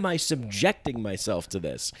 Why am I subjecting myself to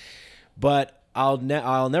this? But I'll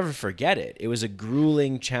never forget it. It was a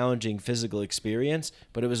grueling, challenging physical experience,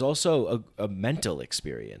 but it was also a mental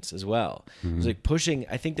experience as well. It was like pushing.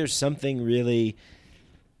 I think there's something really,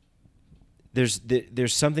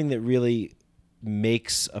 there's something that really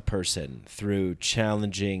makes a person through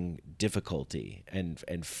challenging difficulty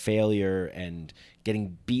and failure and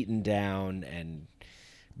getting beaten down and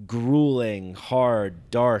grueling, hard,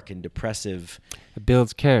 dark, and depressive. It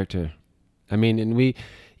builds character. I mean, and we,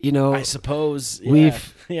 I suppose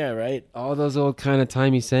we've right. All those old kind of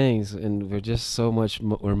timey sayings, and we're just so much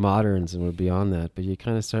we're moderns and we're beyond that. But you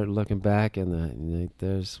kind of start looking back and like,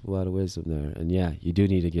 there's a lot of wisdom there. And yeah, you do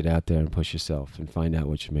need to get out there and push yourself and find out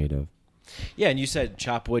what you're made of. Yeah, and you said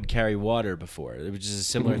chop wood, carry water before, which is a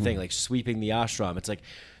similar thing, like sweeping the ashram. It's like,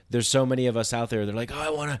 there's so many of us out there. They're like,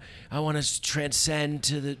 oh, I want to transcend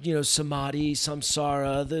to the, samadhi,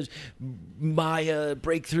 samsara, the Maya,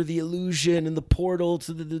 break through the illusion and the portal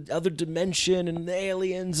to the other dimension and the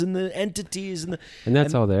aliens and the entities and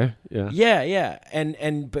that's all there. Yeah. Yeah.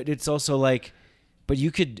 But it's also like, but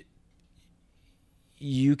you could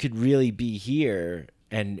really be here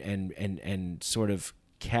and sort of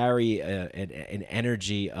carry an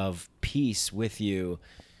energy of peace with you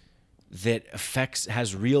that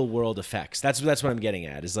has real world effects. That's what I'm getting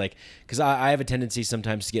at, is like, because I have a tendency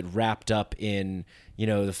sometimes to get wrapped up in,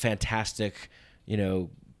 the fantastic,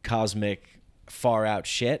 cosmic, far out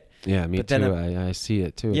shit. Yeah, me too. I see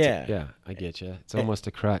it too. Yeah. I get you. It's almost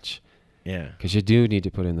a crutch. Yeah. Because you do need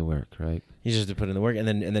to put in the work, right? You just have to put in the work, and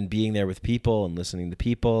then being there with people and listening to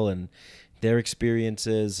people and their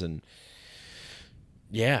experiences. And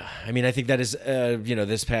yeah, I mean, I think that is,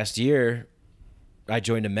 this past year, I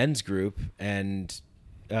joined a men's group, and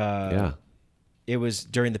it was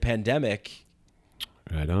during the pandemic.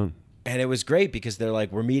 Right on. And it was great because they're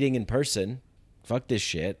like, we're meeting in person. Fuck this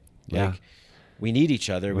shit. Yeah. Like, we need each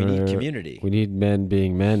other. We need community. We need men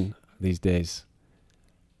being men these days.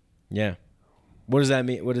 Yeah. What does that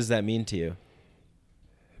mean? What does that mean to you?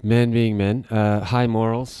 Men being men. High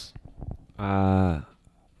morals. That's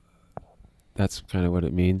kind of what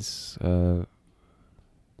it means.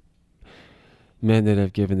 Men that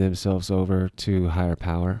have given themselves over to higher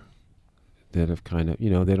power, that have kind of,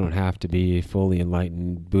 they don't have to be fully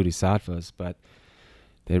enlightened bodhisattvas, but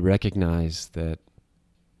they recognize that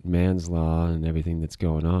man's law and everything that's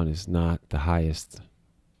going on is not the highest.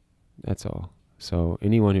 That's all. So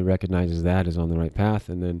anyone who recognizes that is on the right path.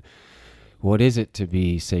 And then what is it to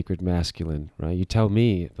be sacred masculine, right? You tell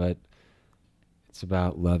me, but it's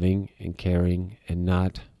about loving and caring and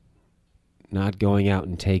not going out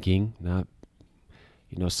and taking, not,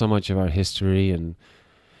 so much of our history and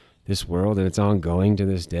this world, and it's ongoing to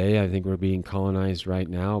this day. I think we're being colonized right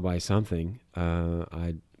now by something.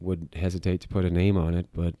 I would hesitate to put a name on it,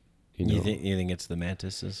 but you think it's the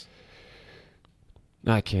mantises?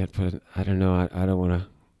 I can't put. I don't know. I don't want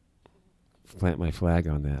to plant my flag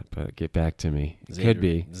on that, but get back to me. It could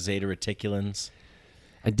be Zeta Reticulans.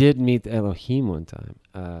 I did meet the Elohim one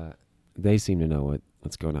time. They seem to know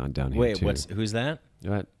what's going on down here. Wait, too. Who's that?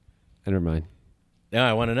 What? Never mind. No,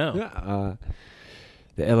 I want to know.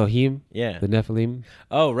 The Elohim. Yeah. The Nephilim.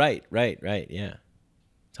 Oh, right. Yeah.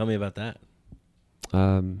 Tell me about that.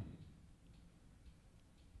 Well,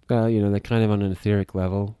 they're kind of on an etheric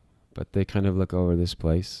level, but they kind of look over this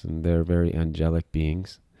place, and they're very angelic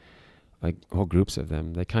beings, like whole groups of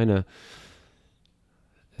them. They kind of,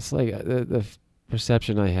 it's like the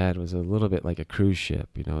perception I had was a little bit like a cruise ship.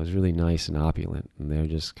 It was really nice and opulent, and they're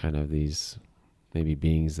just kind of these maybe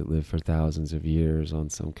beings that live for thousands of years on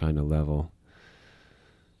some kind of level.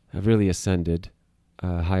 Have really ascended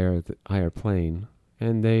higher plane,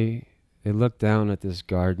 and they look down at this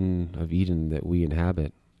Garden of Eden that we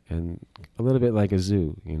inhabit, and a little bit like a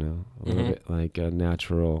zoo, a little bit like a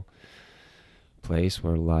natural place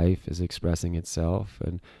where life is expressing itself.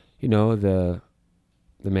 And the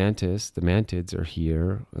mantids are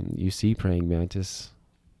here, and you see praying mantis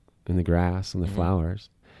in the grass and the flowers,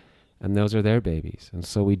 and those are their babies. And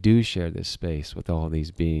so we do share this space with all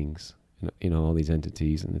these beings, all these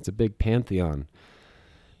entities, and it's a big pantheon.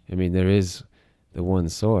 I mean, there is the one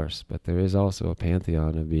source, but there is also a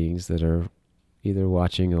pantheon of beings that are either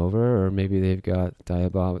watching over, or maybe they've got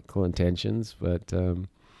diabolical intentions. But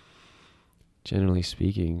generally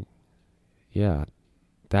speaking, yeah,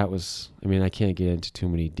 that was, I can't get into too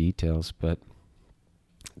many details, but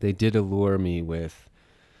they did allure me with,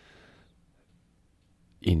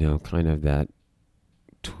 kind of that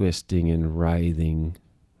twisting and writhing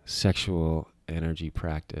sexual energy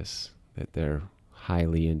practice that they're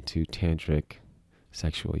highly into, tantric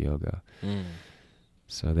sexual yoga.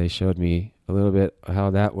 So they showed me a little bit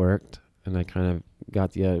how that worked, and I kind of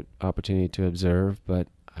got the opportunity to observe, but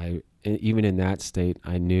even in that state,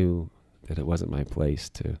 I knew that it wasn't my place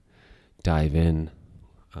to dive in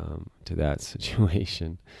to that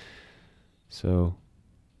situation. So,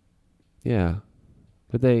 yeah.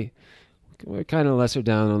 But they were kind of lesser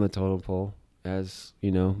down on the totem pole as,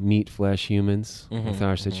 meat, flesh humans with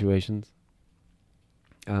our situations.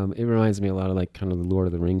 It reminds me a lot of like kind of the Lord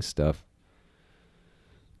of the Rings stuff.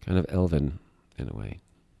 Kind of elven in a way.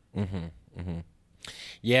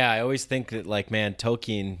 Yeah, I always think that, like, man,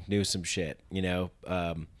 Tolkien knew some shit, I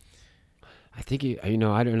think I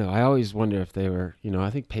don't know. I always wonder if they were, I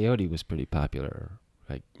think peyote was pretty popular,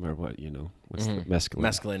 like, or what, what's the mescaline?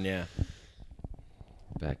 Mescaline, yeah.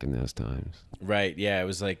 Back in those times. Right, yeah, it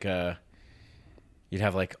was like, you'd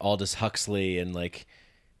have, like, Aldous Huxley and, like,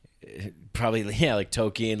 probably, yeah, like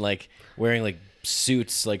Tolkien, like, wearing, like,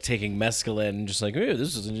 suits, like, taking mescaline and just like, hey,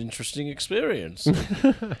 this is an interesting experience.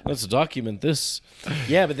 Let's document this.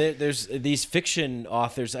 Yeah, but there's these fiction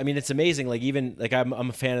authors. I mean, it's amazing. Like, even, like, I'm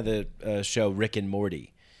a fan of the show Rick and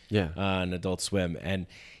Morty. Yeah. On Adult Swim. And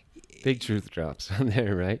big truth drops on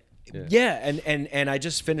there, right? Yeah, and I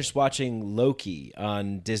just finished watching Loki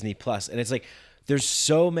on Disney Plus, and it's like there's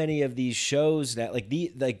so many of these shows that like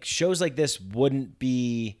shows like this wouldn't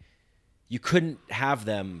be, you couldn't have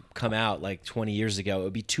them come out like 20 years ago. It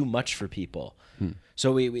would be too much for people.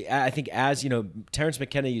 So I think, as Terrence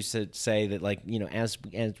McKenna used to say that, like, as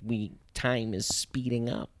time is speeding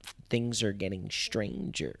up, things are getting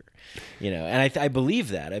stranger. And I believe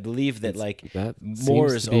that. I believe that that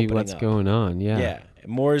more is opening what's up. Going on. Yeah. Yeah.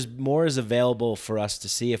 More is available for us to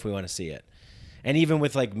see if we want to see it. And even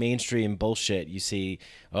with like mainstream bullshit, you see,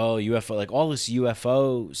 UFO, like all this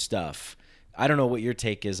UFO stuff. I don't know what your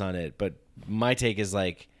take is on it, but my take is,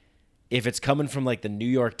 like, if it's coming from like the New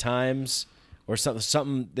York Times or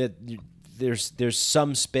something that there's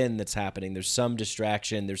some spin that's happening. There's some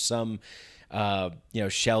distraction. There's some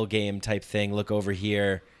shell game type thing. Look over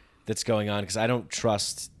here, that's going on, because I don't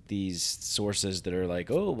trust these sources that are like,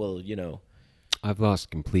 oh well, I've lost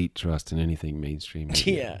complete trust in anything mainstream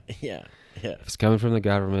media. Yeah. If it's coming from the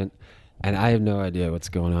government, and I have no idea what's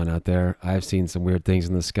going on out there. I've seen some weird things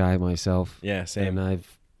in the sky myself. Yeah, same.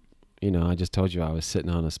 And I just told you I was sitting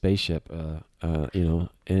on a spaceship,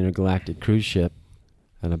 intergalactic cruise ship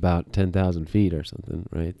at about 10,000 feet or something,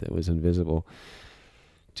 right? That was invisible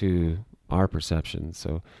to our perception.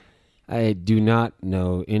 So I do not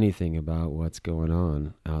know anything about what's going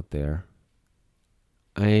on out there.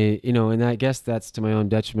 And I guess that's to my own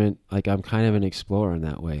detriment. Like, I'm kind of an explorer in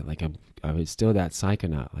that way. Like, I'm still that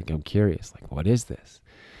psychonaut. Like, I'm curious. Like, what is this?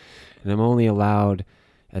 And I'm only allowed,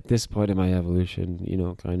 at this point in my evolution,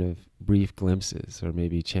 kind of brief glimpses or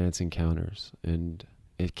maybe chance encounters. And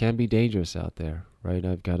it can be dangerous out there, right?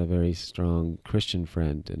 I've got a very strong Christian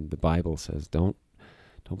friend, and the Bible says, don't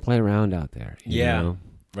play around out there. You know?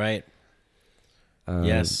 Right.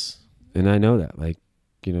 Yes. And I know that, like,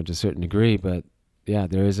 to a certain degree, but yeah,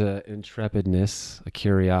 there is a intrepidness, a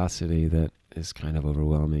curiosity that is kind of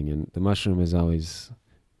overwhelming, and the mushroom has always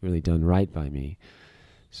really done right by me.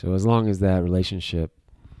 So as long as that relationship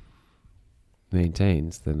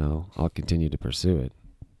maintains, then I'll continue to pursue it.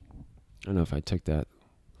 I don't know if I took that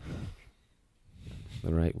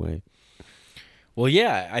the right way. Well,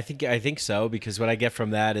 yeah, I think so, because what I get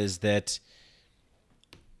from that is that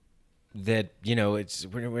it's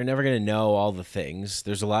we're never going to know all the things.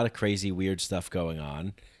 There's a lot of crazy, weird stuff going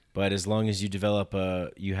on, but as long as you develop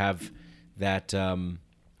you have that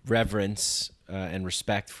reverence and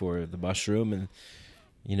respect for the mushroom,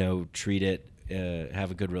 and treat it,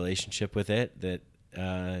 have a good relationship with it, that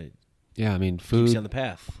food, keeps you on the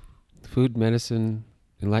path. Food, medicine,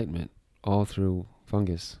 enlightenment, all through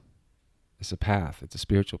fungus. It's a path. It's a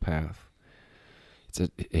spiritual path. It's a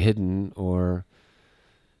hidden or,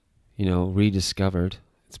 rediscovered.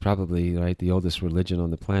 It's probably, right, the oldest religion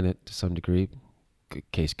on the planet to some degree.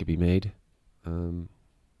 Case could be made.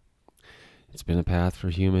 It's been a path for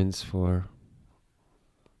humans for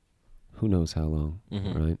who knows how long,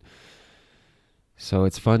 right? So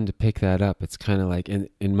it's fun to pick that up. It's kind of like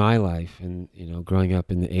in my life, and growing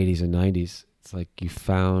up in the 80s and 90s, it's like you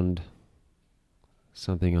found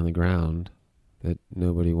something on the ground that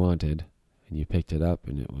nobody wanted, and you picked it up,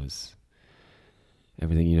 and it was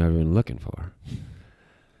everything you've ever been looking for.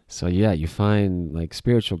 So yeah, you find like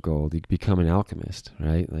spiritual gold. You become an alchemist,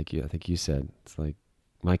 right? Like I think you said, it's like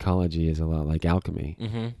mycology is a lot like alchemy,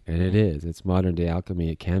 and it is. It's modern day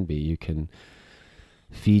alchemy. It can be. You can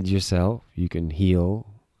feed yourself, you can heal,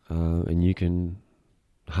 and you can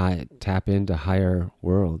tap into higher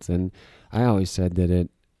worlds. And I always said that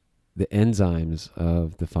the enzymes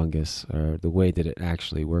of the fungus, or the way that it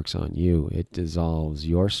actually works on you, it dissolves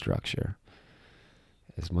your structure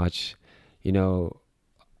as much,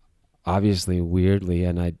 obviously weirdly,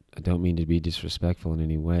 and I don't mean to be disrespectful in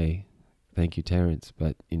any way. Thank you, Terence.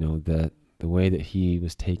 But, the way that he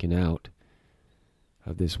was taken out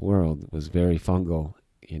of this world was very fungal.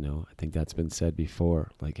 I think that's been said before,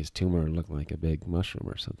 like his tumor looked like a big mushroom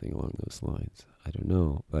or something along those lines. I don't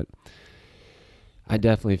know, but I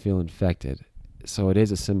definitely feel infected. So it is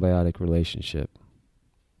a symbiotic relationship.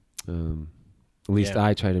 At least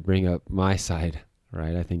I try to bring up my side,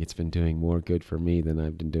 right? I think it's been doing more good for me than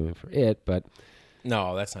I've been doing for it, but...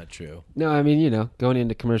 No, that's not true. No, I mean, going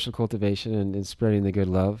into commercial cultivation and spreading the good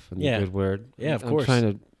love and the good word. Yeah, of course. I'm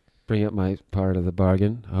trying to bring up my part of the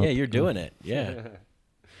bargain. Yeah, you're doing it. Yeah.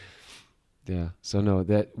 Yeah. So no,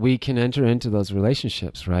 that we can enter into those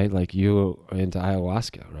relationships, right? Like you are into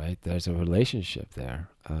ayahuasca, right? There's a relationship there.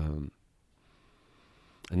 And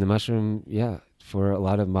the mushroom, for a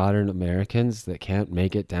lot of modern Americans that can't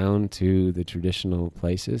make it down to the traditional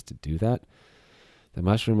places to do that, the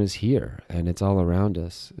mushroom is here and it's all around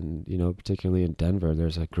us. And, particularly in Denver,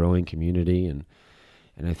 there's a growing community, and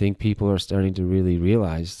I think people are starting to really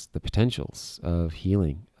realize the potentials of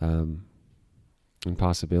healing, and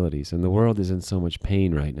possibilities. And the world is in so much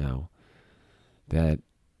pain right now that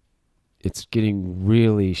it's getting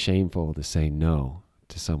really shameful to say no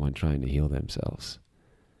to someone trying to heal themselves.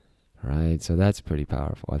 Right? So that's pretty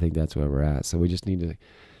powerful. I think that's where we're at. So we just need to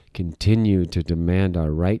continue to demand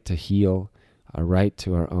our right to heal, our right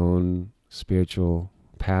to our own spiritual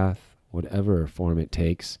path, whatever form it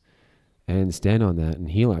takes, and stand on that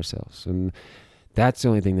and heal ourselves. And that's the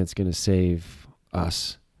only thing that's going to save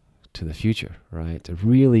us to the future, right? To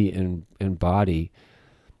really embody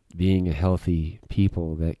being a healthy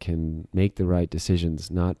people that can make the right decisions,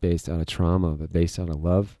 not based on a trauma, but based on a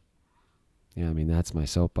love. Yeah, I mean, that's my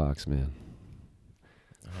soapbox, man.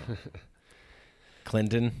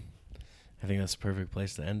 Clinton, I think that's the perfect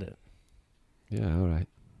place to end it. Yeah, all right.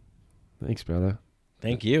 Thanks, brother.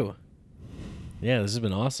 Thank you. Yeah, this has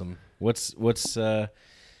been awesome. What's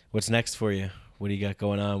next for you? What do you got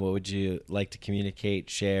going on? What would you like to communicate,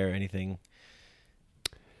 share, anything?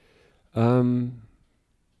 I'm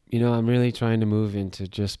really trying to move into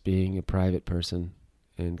just being a private person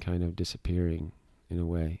and kind of disappearing in a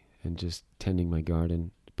way and just tending my garden.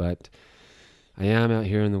 But I am out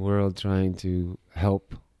here in the world trying to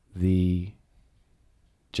help the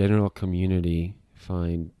general community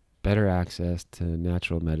find better access to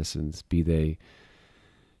natural medicines, be they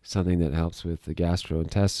something that helps with the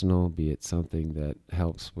gastrointestinal, be it something that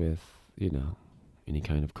helps with, any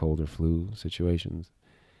kind of cold or flu situations.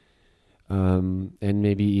 And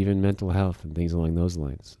maybe even mental health and things along those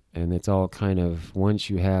lines. And it's all kind of, once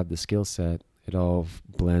you have the skill set, it all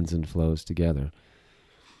blends and flows together.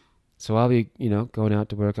 So I'll be, going out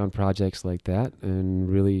to work on projects like that and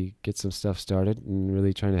really get some stuff started and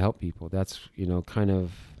really trying to help people. That's, kind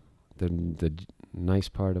of the nice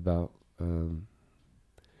part about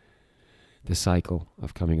the cycle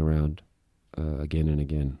of coming around again and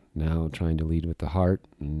again. Now trying to lead with the heart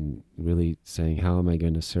and really saying, how am I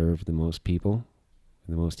going to serve the most people,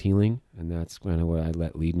 the most healing? And that's kind of what I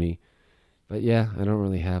let lead me. But yeah, I don't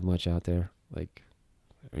really have much out there, like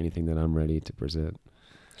anything that I'm ready to present.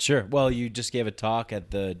 Sure. Well, you just gave a talk at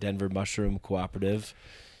the Denver Mushroom Cooperative.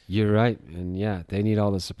 You're right. And yeah, they need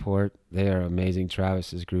all the support. They are amazing.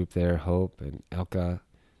 Travis's group there, Hope and Elka.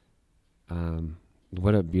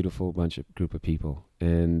 What a beautiful group of people.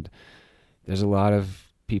 And there's a lot of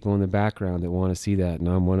people in the background that want to see that, and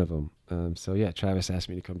I'm one of them. So yeah, Travis asked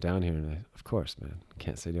me to come down here, and of course, man,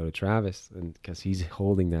 can't say no to Travis, and because he's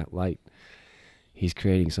holding that light. he's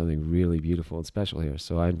creating something really beautiful and special here.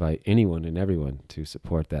 So I invite anyone and everyone to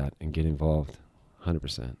support that and get involved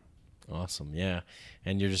 100%. Awesome, yeah.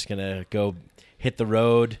 And you're just going to go hit the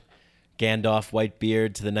road, Gandalf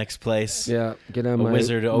Whitebeard to the next place. Yeah, get on A my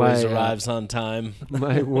wizard always my, arrives on time.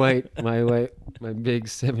 my big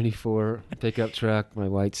 74 pickup truck, my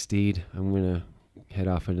white steed. I'm going to head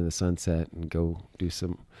off into the sunset and go do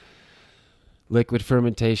some liquid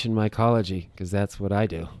fermentation mycology, because that's what I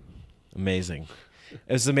do. Amazing.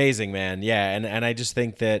 It's amazing, man. Yeah, and I just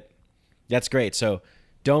think that's great. So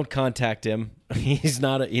don't contact him. He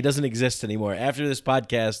doesn't exist anymore. After this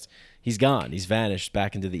podcast, he's gone. He's vanished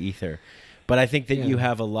back into the ether. But I think that you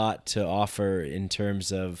have a lot to offer in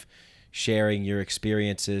terms of sharing your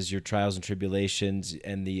experiences, your trials and tribulations,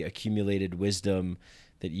 and the accumulated wisdom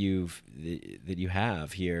that you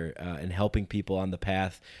have here, and helping people on the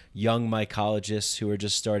path, young mycologists who are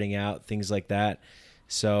just starting out, things like that.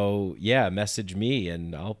 So yeah, message me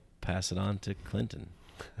and I'll pass it on to Clinton.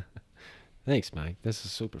 Thanks, Mike. This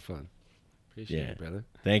is super fun. Appreciate it, brother.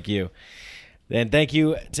 Thank you. And thank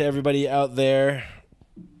you to everybody out there.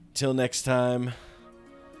 Till next time.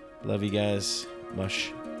 Love you guys.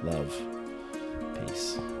 Much love.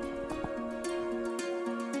 Peace.